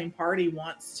traveling party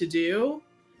wants to do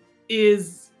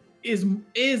is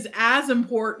as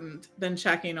important than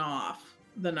checking off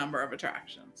the number of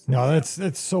attractions. No,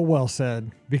 that's so well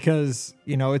said, because,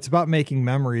 it's about making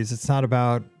memories. It's not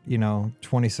about,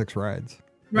 26 rides.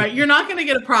 Right. You're not going to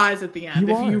get a prize at the end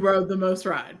if you rode the most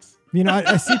rides.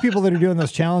 I see people that are doing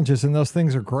those challenges, and those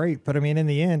things are great. But I mean, in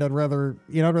the end, I'd rather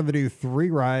do 3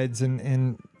 rides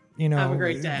and have a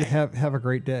great day. Have a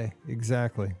great day.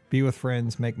 Exactly. Be with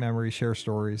friends, make memories, share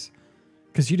stories.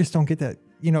 Because you just don't get that.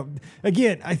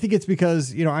 Again, I think it's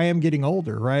because, I am getting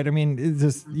older, right? I mean, it's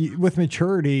just with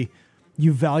maturity,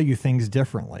 you value things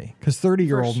differently. Because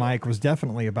 30-year-old Mike was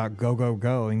definitely about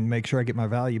go, and make sure I get my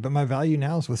value. But my value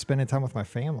now is with spending time with my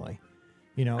family.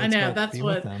 I know, that's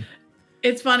what.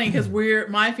 It's funny because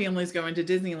my family's going to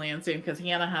Disneyland soon because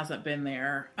Hannah hasn't been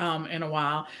there in a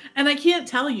while. And I can't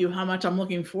tell you how much I'm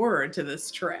looking forward to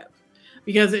this trip.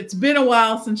 Because it's been a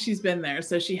while since she's been there.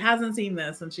 So she hasn't seen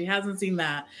this and she hasn't seen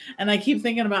that. And I keep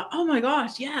thinking about, oh my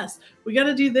gosh, yes, we got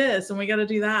to do this and we got to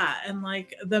do that. And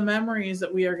like the memories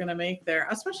that we are going to make there,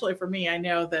 especially for me, I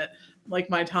know that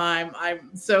like my time, I'm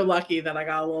so lucky that I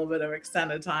got a little bit of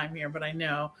extended time here, but I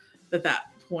know that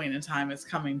point in time is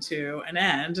coming to an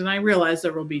end. And I realize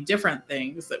there will be different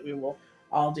things that we will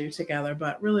all do together,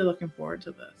 but really looking forward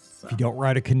to this. So. If you don't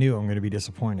ride a canoe, I'm going to be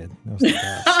disappointed. That was the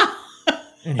best.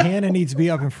 And Hannah needs to be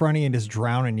up in front of you and just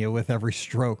drowning you with every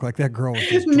stroke. Like that girl was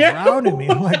just drowning me.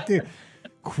 I'm like, dude,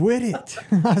 quit it.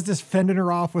 I was just fending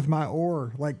her off with my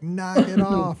oar. Like, knock it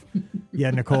off. Yeah,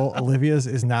 Nicole, Olivia's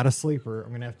is not a sleeper. I'm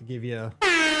going to have to give you a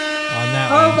on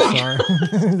that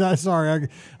one. Sorry. Sorry.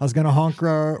 I was going to honk.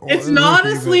 It's not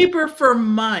a sleeper for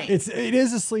Mike. It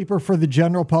is a sleeper for the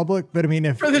general public. But I mean,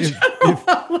 if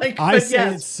public, I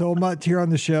say it so much here on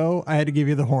the show, I had to give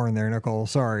you the horn there, Nicole.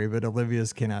 Sorry, but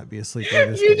Olivia's cannot be a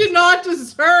sleeper. You did not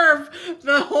deserve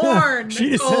the horn.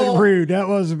 She just said rude. That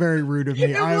was very rude of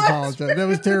me. I apologize. That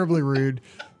was terribly rude.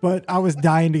 But I was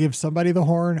dying to give somebody the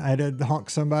horn. I had to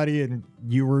honk somebody, and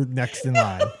you were next in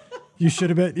line. You should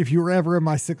have been. If you were ever in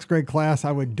my 6th grade class,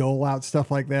 I would dole out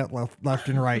stuff like that left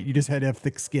and right. You just had to have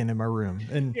thick skin in my room.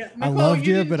 And Nicole, I loved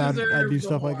you, but I do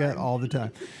stuff like that all the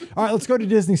time. All right, let's go to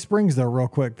Disney Springs, though, real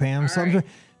quick, Pam.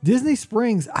 Disney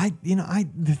Springs,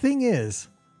 the thing is,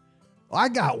 I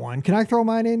got one. Can I throw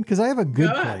mine in? Because I have a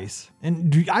good place.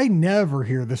 And I never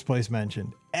hear this place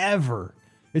mentioned, ever.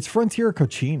 It's Frontier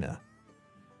Cochina.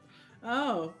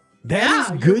 Oh,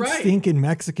 that is good, stinking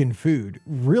Mexican food.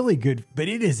 Really good, but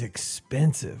it is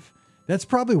expensive. That's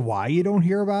probably why you don't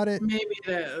hear about it. Maybe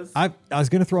it is. I was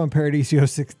going to throw in Paradiso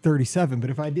 637, but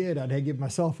if I did, I'd give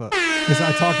myself up. Because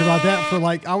I talked about that for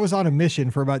I was on a mission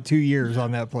for about 2 years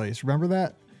on that place. Remember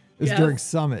that? It was during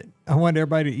Summit. I wanted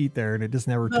everybody to eat there, and it just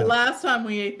never took. The last time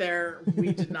we ate there,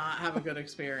 we did not have a good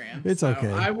experience. It's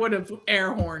okay. I would have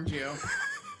air horned you.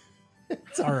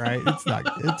 It's all right. It's okay.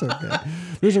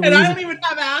 I don't even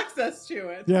have access to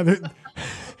it. Yeah.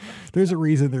 There's a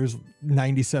reason there's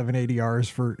 97 ADRs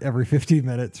for every 15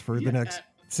 minutes for the next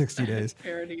 60 days.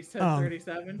 Parody said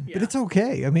 37. But it's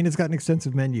okay. I mean, it's got an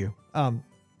extensive menu.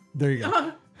 There you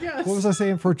go. Yes. What was I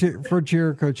saying? Frontier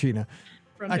Cochina.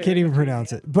 I can't even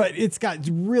pronounce it. But it's got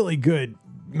really good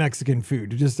Mexican food.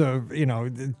 Just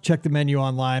check the menu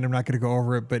online. I'm not going to go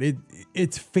over it, but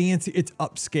it's fancy. It's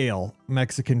upscale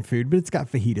Mexican food, but it's got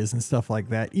fajitas and stuff like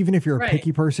that. Even if you're a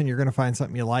picky person, you're going to find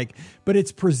something you like, but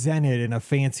it's presented in a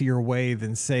fancier way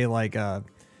than say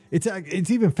it's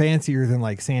even fancier than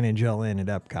like San Angel Inn at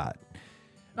Epcot.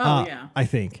 I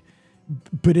think,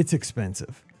 but it's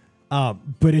expensive.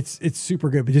 But it's super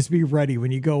good, but just be ready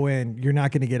when you go in, you're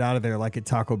not going to get out of there like at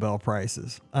Taco Bell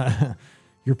prices.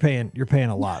 You're paying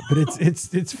a lot, but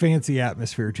it's fancy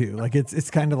atmosphere too. Like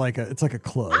it's kind of like it's like a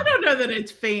club. I don't know that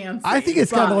it's fancy. I think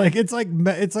it's kind of like it's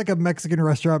like a Mexican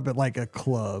restaurant, but like a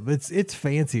club. It's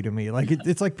fancy to me. Like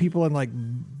it's like people in like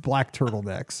black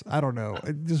turtlenecks. I don't know.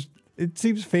 It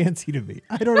seems fancy to me.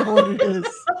 I don't know what it is.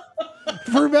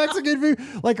 For Mexican food,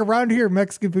 like around here,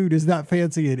 Mexican food is not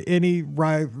fancy in any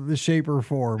shape or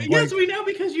form. Yes, we know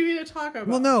because you eat a Taco Bell.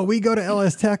 Well, no, we go to El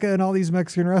Azteca and all these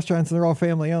Mexican restaurants, and they're all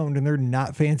family owned, and they're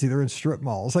not fancy. They're in strip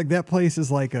malls. Like that place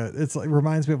is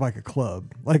reminds me of like a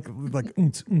club, like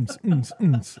oons.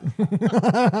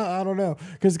 I don't know,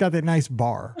 because it's got that nice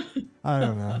bar. I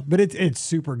don't know, but it's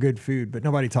super good food, but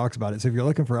nobody talks about it. So if you're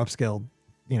looking for upscale,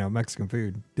 Mexican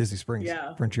food, Disney Springs,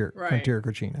 Frontier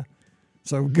Cochina.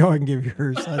 So go ahead and give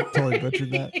yours. I totally butchered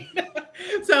that.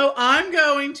 So I'm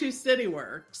going to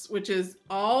CityWorks, which is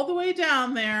all the way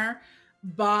down there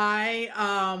by,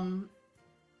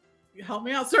 help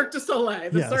me out, Cirque du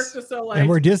Soleil. Cirque du Soleil. And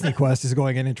where Disney Quest is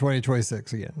going in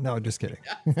 2026 again. No, just kidding.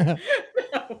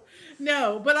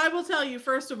 No, but I will tell you,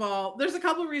 first of all, there's a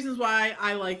couple of reasons why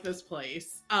I like this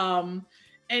place. And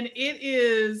it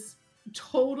is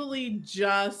totally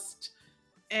just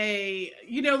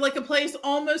like a place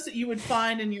almost that you would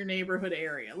find in your neighborhood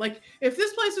area. Like if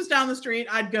this place was down the street,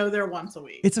 I'd go there once a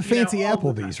week. It's a fancy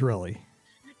Applebee's, really.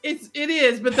 It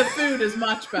is, but the food is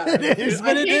much better. It is,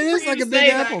 but it is like a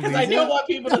big Applebee's. I don't want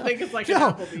people to think it's like an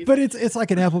Applebee's. But it's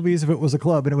like an Applebee's if it was a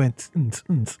club and it went.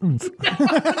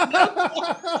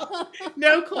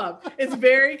 No club. It's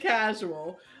very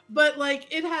casual, but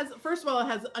first of all, it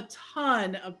has a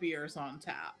ton of beers on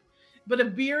tap. But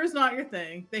if beer is not your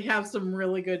thing, they have some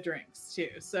really good drinks too.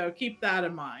 So keep that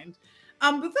in mind.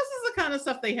 But this is the kind of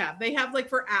stuff they have. They have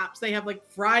for apps, they have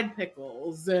fried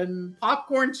pickles and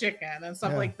popcorn chicken and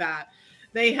stuff like that.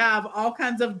 They have all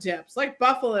kinds of dips, like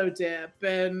buffalo dip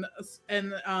and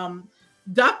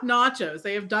duck nachos.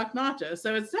 They have duck nachos.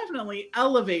 So it's definitely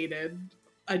elevated.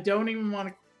 I don't even want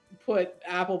to put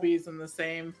Applebee's in the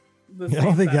same. I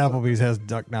don't think Applebee's has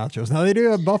duck nachos. Now they do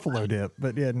have buffalo dip,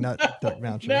 but not duck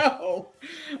nachos. No.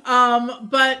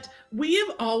 But we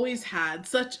have always had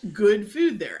such good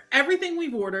food there. Everything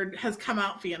we've ordered has come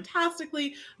out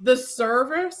fantastically. The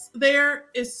service there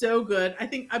is so good.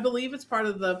 I believe it's part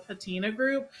of the Patina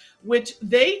group, which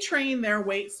they train their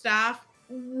wait staff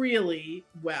really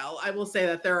well. I will say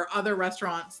that there are other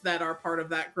restaurants that are part of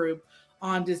that group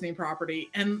on Disney property,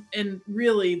 and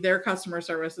really their customer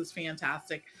service is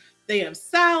fantastic. They have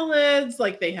salads,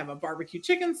 like they have a barbecue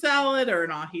chicken salad or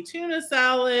an ahi tuna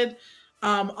salad.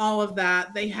 all of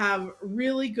that. They have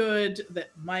really good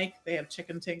they have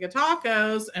chicken tikka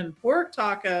tacos and pork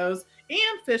tacos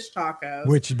and fish tacos.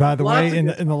 Which, by the way, in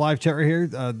the live chat right here,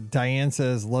 Diane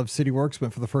says, love City Works,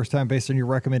 went for the first time based on your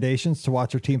recommendations to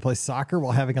watch her team play soccer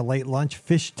while having a late lunch.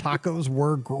 Fish tacos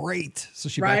were great. So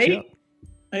she backs you up.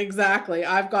 Exactly.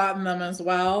 I've gotten them as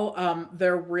well.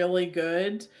 They're really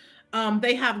good.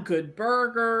 They have good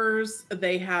burgers.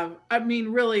 They have,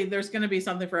 really, there's going to be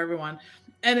something for everyone.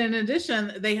 And in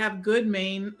addition, they have good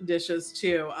main dishes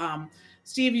too.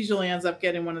 Steve usually ends up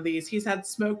getting one of these. He's had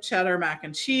smoked cheddar mac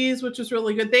and cheese, which is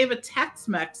really good. They have a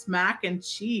Tex-Mex mac and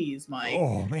cheese, Mike.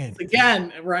 Oh, man.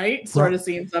 Again, right? Sort of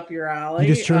seems up your alley.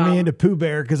 You just turned me into Pooh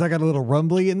Bear because I got a little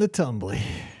rumbly in the tumbly.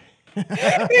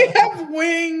 They have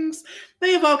wings.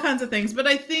 They have all kinds of things. But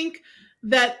I think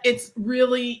that it's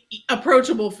really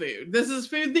approachable food. This is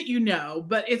food that you know,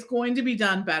 but it's going to be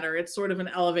done better. It's sort of an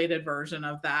elevated version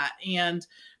of that. And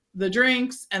the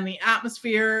drinks and the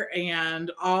atmosphere and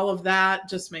all of that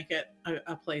just make it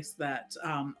a place that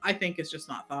I think is just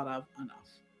not thought of enough.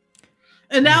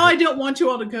 And now I don't want you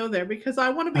all to go there because I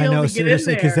want to be able to get in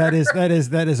there. Because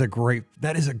that is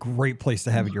a great place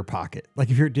to have in your pocket. Like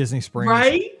if you're at Disney Springs,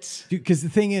 right? Because the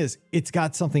thing is, it's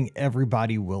got something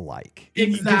everybody will like.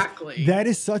 Exactly. That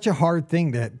is such a hard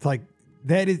thing that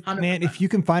 100%. Man, if you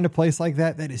can find a place like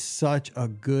that, that is such a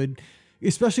good,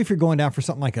 especially if you're going down for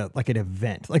something like an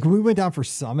event. Like we went down for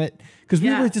Summit because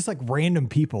we were just like random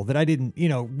people that I didn't,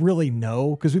 really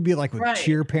know. Because we'd be like with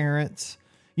cheer parents,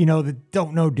 that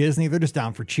don't know Disney. They're just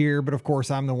down for cheer. But of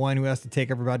course, I'm the one who has to take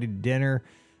everybody to dinner.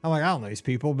 I'm like, I don't know these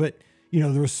people, but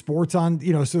there was sports on,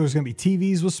 so there's going to be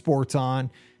TVs with sports on.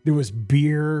 There was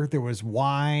beer, there was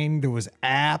wine, there was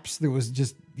apps, there was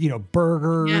just,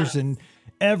 burgers, and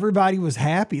everybody was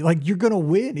happy. Like you're going to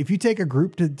win. If you take a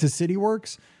group to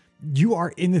CityWorks, you are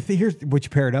in the here's what you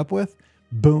pair it up with.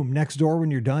 Boom. Next door, when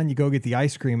you're done, you go get the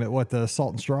ice cream at the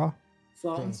Salt and Straw.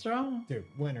 And Straw? Dude,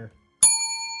 winner.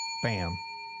 Bam.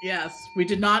 Yes, we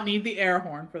did not need the air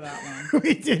horn for that one.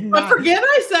 We did not. But forget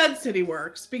I said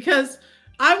CityWorks because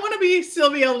I want to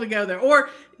still be able to go there. Or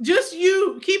just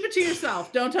you keep it to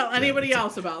yourself. Don't tell anybody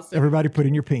else about CityWorks. Everybody put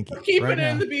in your pinky. Keep it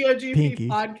in the BOGP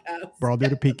podcast. We're all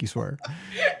doing a pinky swear.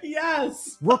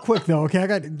 Yes. Real quick though, okay,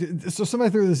 so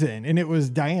somebody threw this in and it was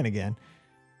Diane again.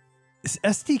 Is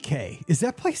SDK, is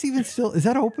that place even still, is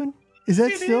that open? Is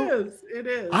that still? It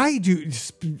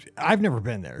is. I've never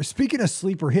been there. Speaking of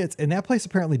sleeper hits, and that place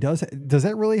apparently does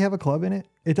that really have a club in it?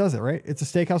 It does it, right? It's a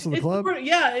steakhouse with a club?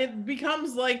 It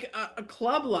becomes like a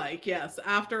club yes,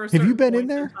 after a certain Have you been in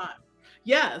there? Time.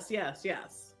 Yes.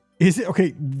 Is it,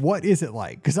 okay, what is it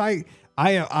like? Because I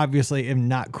obviously am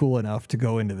not cool enough to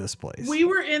go into this place. We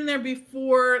were in there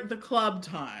before the club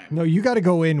time. No, you got to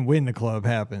go in when the club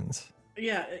happens.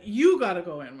 Yeah, you got to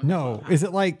go in. No, is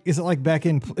it like back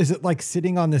in? Is it like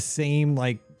sitting on the same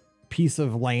like piece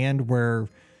of land where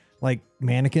like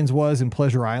Mannequins was in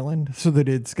Pleasure Island, so that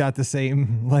it's got the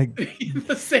same like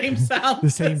the same sound,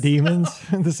 the same demons,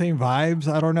 the same vibes?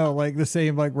 I don't know, like the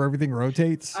same like where everything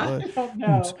rotates. I don't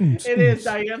know. It is.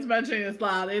 Diane's mentioning it's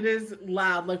loud. It is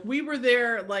loud. Like we were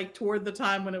there like toward the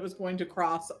time when it was going to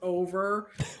cross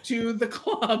over to the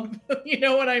club. You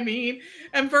know what I mean?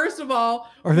 And first of all,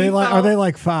 are they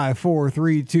like 5, 4,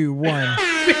 3, 2, 1? I'm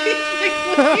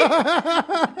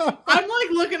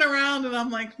like looking around and I'm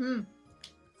like,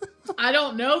 I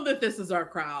don't know that this is our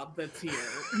crowd that's here.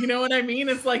 You know what I mean?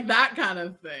 It's like that kind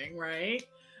of thing, right?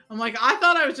 I'm like, I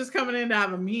thought I was just coming in to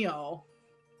have a meal.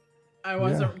 I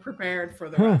wasn't prepared for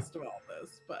the rest of all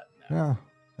this, but no. Yeah,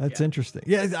 that's interesting.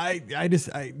 Yeah,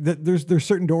 there's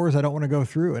certain doors I don't want to go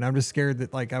through, and I'm just scared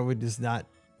that like I would just not.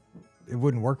 It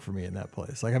wouldn't work for me in that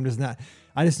place. Like I'm just not.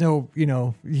 I just know,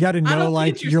 you got to know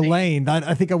like your lane.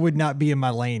 I think I would not be in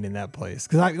my lane in that place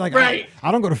because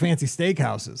I don't go to fancy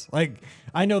steakhouses. Like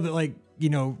I know that like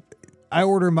I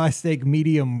order my steak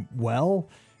medium well,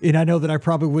 and I know that I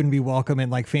probably wouldn't be welcome in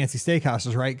like fancy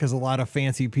steakhouses, right? Because a lot of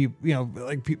fancy people,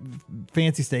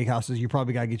 fancy steakhouses, you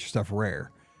probably got to get your stuff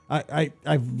rare.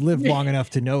 I've lived long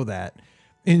enough to know that,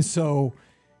 and so.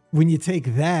 When you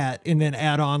take that and then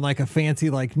add on like a fancy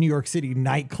like New York City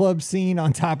nightclub scene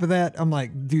on top of that, I'm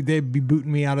like, dude, they'd be booting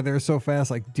me out of there so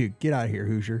fast. Like, dude, get out of here,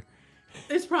 Hoosier.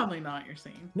 It's probably not your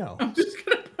scene. No. I'm just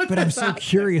gonna put but I'm so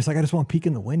curious. Like, I just want to peek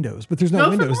in the windows, but there's no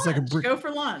windows. It's like a brick. Go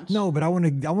for lunch. No, but I want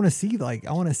to see like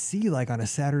on a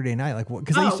Saturday night, like what?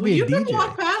 Because I used to be a DJ. You can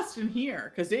walk past in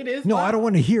here because it is. No, loud. I don't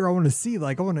want to hear. I want to see.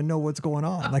 Like, I want to know what's going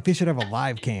on. Like, they should have a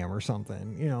live cam or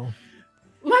something.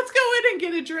 Let's go in and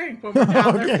get a drink when we're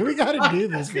down there. Okay, we got to do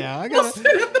this now. We'll sit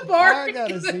at the bar. I got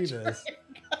to see this.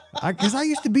 Because I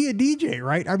used to be a DJ,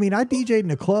 right? I mean, I DJ'd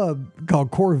in a club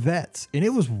called Corvettes, and it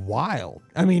was wild.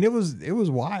 I mean, it was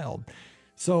wild.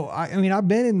 So, I mean, I've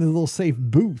been in the little safe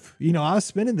booth. You know, I was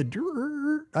spinning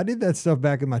the... I did that stuff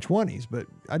back in my 20s, but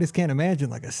I just can't imagine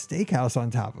like a steakhouse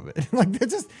on top of it. Like,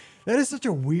 that is such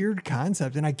a weird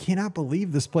concept, and I cannot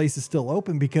believe this place is still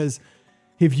open because...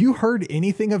 Have you heard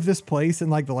anything of this place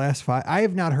in like the last 5? I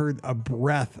have not heard a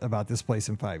breath about this place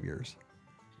in 5 years.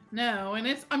 No, and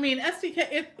it's, I mean,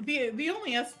 STK,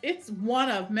 it's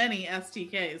one of many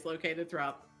STKs located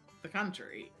throughout the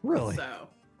country. Really? So,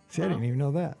 see, I didn't even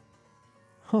know that.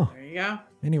 Huh. There you go.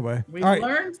 Anyway, we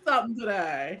learned something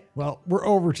today. Well, we're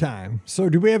over time. So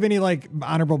do we have any like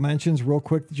honorable mentions real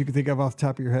quick that you can think of off the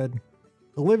top of your head?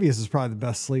 Olivia's is probably the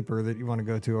best sleeper that you want to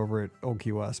go to over at Old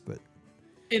Key West, but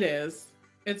it is.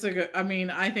 It's a good, I mean,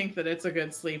 I think that it's a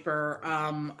good sleeper.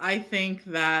 I think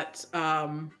that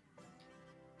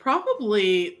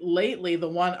probably lately the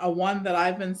one that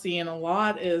I've been seeing a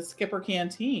lot is Skipper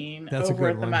Canteen over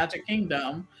at the Magic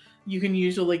Kingdom. You can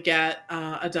usually get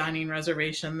a dining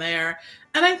reservation there.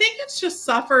 And I think it's just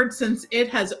suffered since it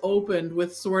has opened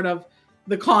with sort of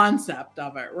the concept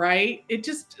of it, right? It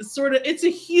just sort of, it's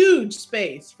a huge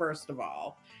space, first of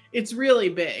all. It's really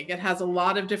big. It has a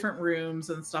lot of different rooms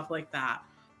and stuff like that.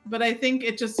 But I think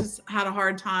it just has had a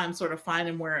hard time sort of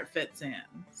finding where it fits in.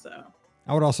 So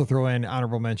I would also throw in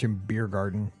honorable mention Beer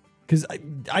Garden, because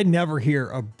I never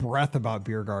hear a breath about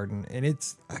Beer Garden, and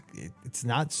it's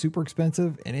not super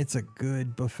expensive, and it's a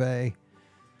good buffet.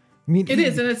 I mean, it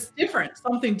is, and it's different,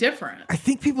 something different. I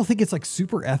think people think it's like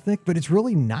super ethnic, but it's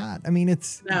really not. I mean,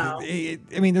 I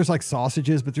mean, there's like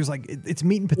sausages, but there's like it's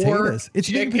meat and potatoes. It's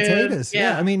chicken, meat and potatoes.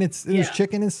 Yeah. I mean, there's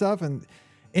chicken and stuff,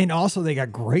 and also they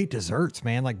got great desserts,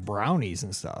 man, like brownies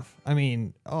and stuff. I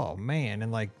mean, oh man,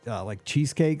 and like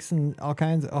cheesecakes and all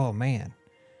kinds of, oh man.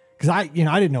 Cause I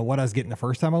didn't know what I was getting the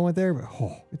first time I went there, but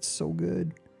it's so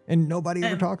good. And nobody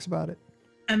ever talks about it.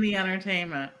 And the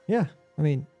entertainment. Yeah. I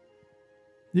mean,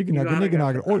 you can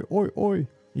oi, oi, oi.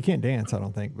 You can't dance, I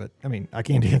don't think, but I mean, I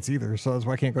can't dance either, so that's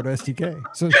why I can't go to STK.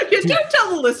 So don't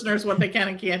tell the listeners what they can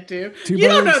and can't do. You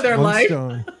don't know their life.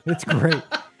 Stone. It's great.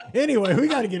 Anyway, we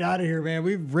got to get out of here, man.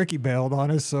 Ricky bailed on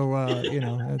us, so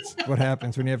that's what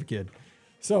happens when you have a kid.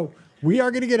 So we are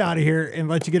going to get out of here and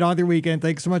let you get on with your weekend.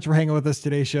 Thanks so much for hanging with us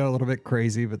today's show. A little bit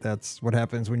crazy, but that's what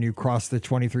happens when you cross the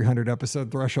 2,300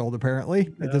 episode threshold.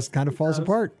 Apparently, it just kind of falls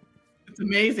apart. It's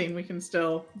amazing we can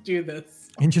still do this.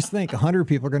 And just think, 100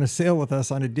 people are going to sail with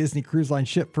us on a Disney Cruise Line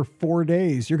ship for 4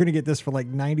 days. You're going to get this for like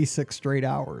 96 straight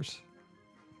hours.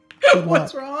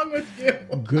 What's wrong with you?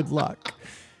 Good luck.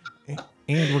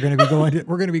 And we're going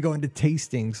to be going to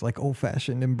tastings, like old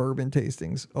fashioned and bourbon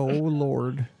tastings. Oh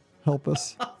Lord, help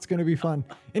us. It's going to be fun.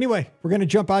 Anyway, we're going to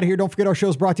jump out of here. Don't forget our show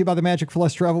is brought to you by the Magic for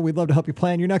Less Travel. We'd love to help you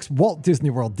plan your next Walt Disney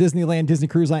World, Disneyland, Disney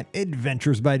Cruise Line,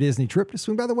 Adventures by Disney trip. Just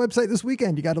swing by the website this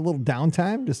weekend. You got a little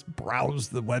downtime. Just browse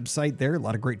the website there. A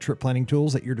lot of great trip planning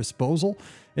tools at your disposal.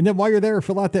 And then while you're there,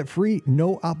 fill out that free,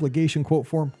 no obligation quote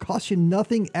form. Costs you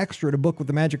nothing extra to book with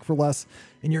the Magic for Less.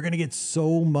 And you're going to get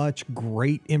so much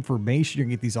great information. You're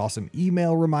going to get these awesome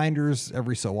email reminders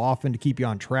every so often to keep you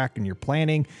on track in your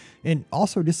planning. And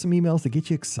also just some emails to get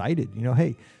you excited.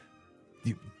 Hey,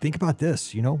 think about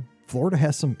this. Florida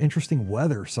has some interesting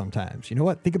weather sometimes. You know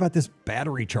what? Think about this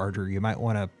battery charger you might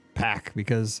want to pack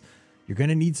because you're going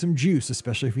to need some juice,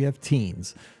 especially if you have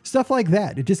teens. Stuff like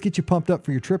that. It just gets you pumped up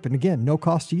for your trip. And again, no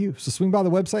cost to you. So swing by the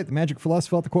website, the Magic for Less,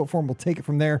 fill out the quote form. We'll take it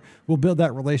from there. We'll build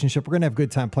that relationship. We're going to have a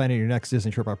good time planning your next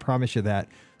Disney trip. I promise you that.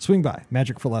 Swing by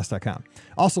magicforless.com.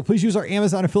 Also, please use our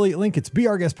Amazon affiliate link. It's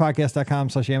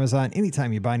beourguestpodcast.com/Amazon.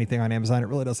 Anytime you buy anything on Amazon, it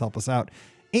really does help us out.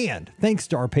 And thanks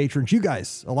to our patrons, you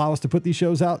guys allow us to put these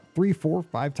shows out 3, 4,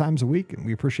 5 times a week, and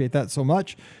we appreciate that so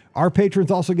much. Our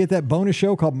patrons also get that bonus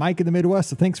show called Mike in the Midwest,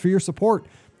 so thanks for your support.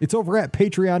 It's over at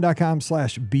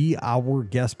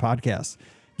patreon.com/beourguestpodcast.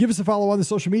 Give us a follow on the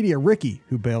social media. Ricky,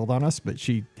 who bailed on us, but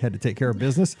she had to take care of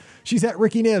business. She's at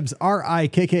Ricky Nibs,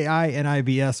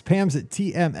 RIKKINIBS. Pam's at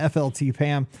TMFLT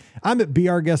Pam. I'm at Be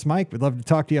Our Guest Mike. We'd love to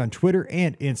talk to you on Twitter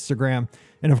and Instagram.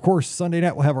 And of course, Sunday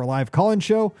night we'll have our live call-in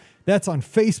show. That's on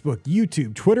Facebook,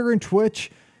 YouTube, Twitter, and Twitch.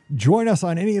 Join us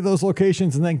on any of those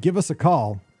locations and then give us a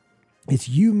call. It's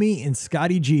you, me, and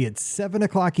Scotty G at 7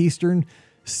 o'clock Eastern,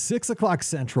 6 o'clock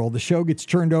Central. The show gets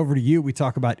turned over to you. We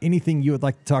talk about anything you would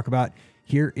like to talk about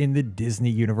here in the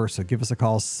Disney universe. So give us a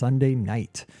call Sunday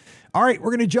night. All right, we're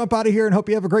going to jump out of here and hope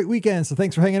you have a great weekend. So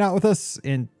thanks for hanging out with us.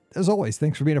 And as always,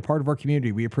 thanks for being a part of our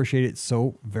community. We appreciate it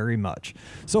so very much.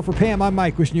 So for Pam, I'm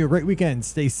Mike, wishing you a great weekend.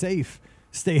 Stay safe,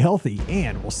 stay healthy,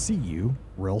 and we'll see you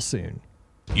real soon.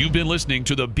 You've been listening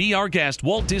to the Be Our Guest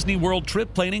Walt Disney World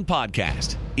Trip Planning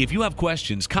Podcast. If you have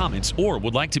questions, comments, or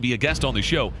would like to be a guest on the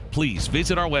show, please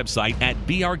visit our website at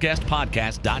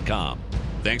beourguestpodcast.com.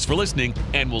 Thanks for listening,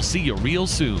 and we'll see you real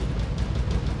soon.